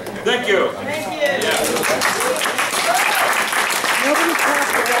 Thank you. Thank you. Yeah. Nobody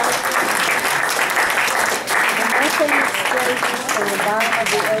talked about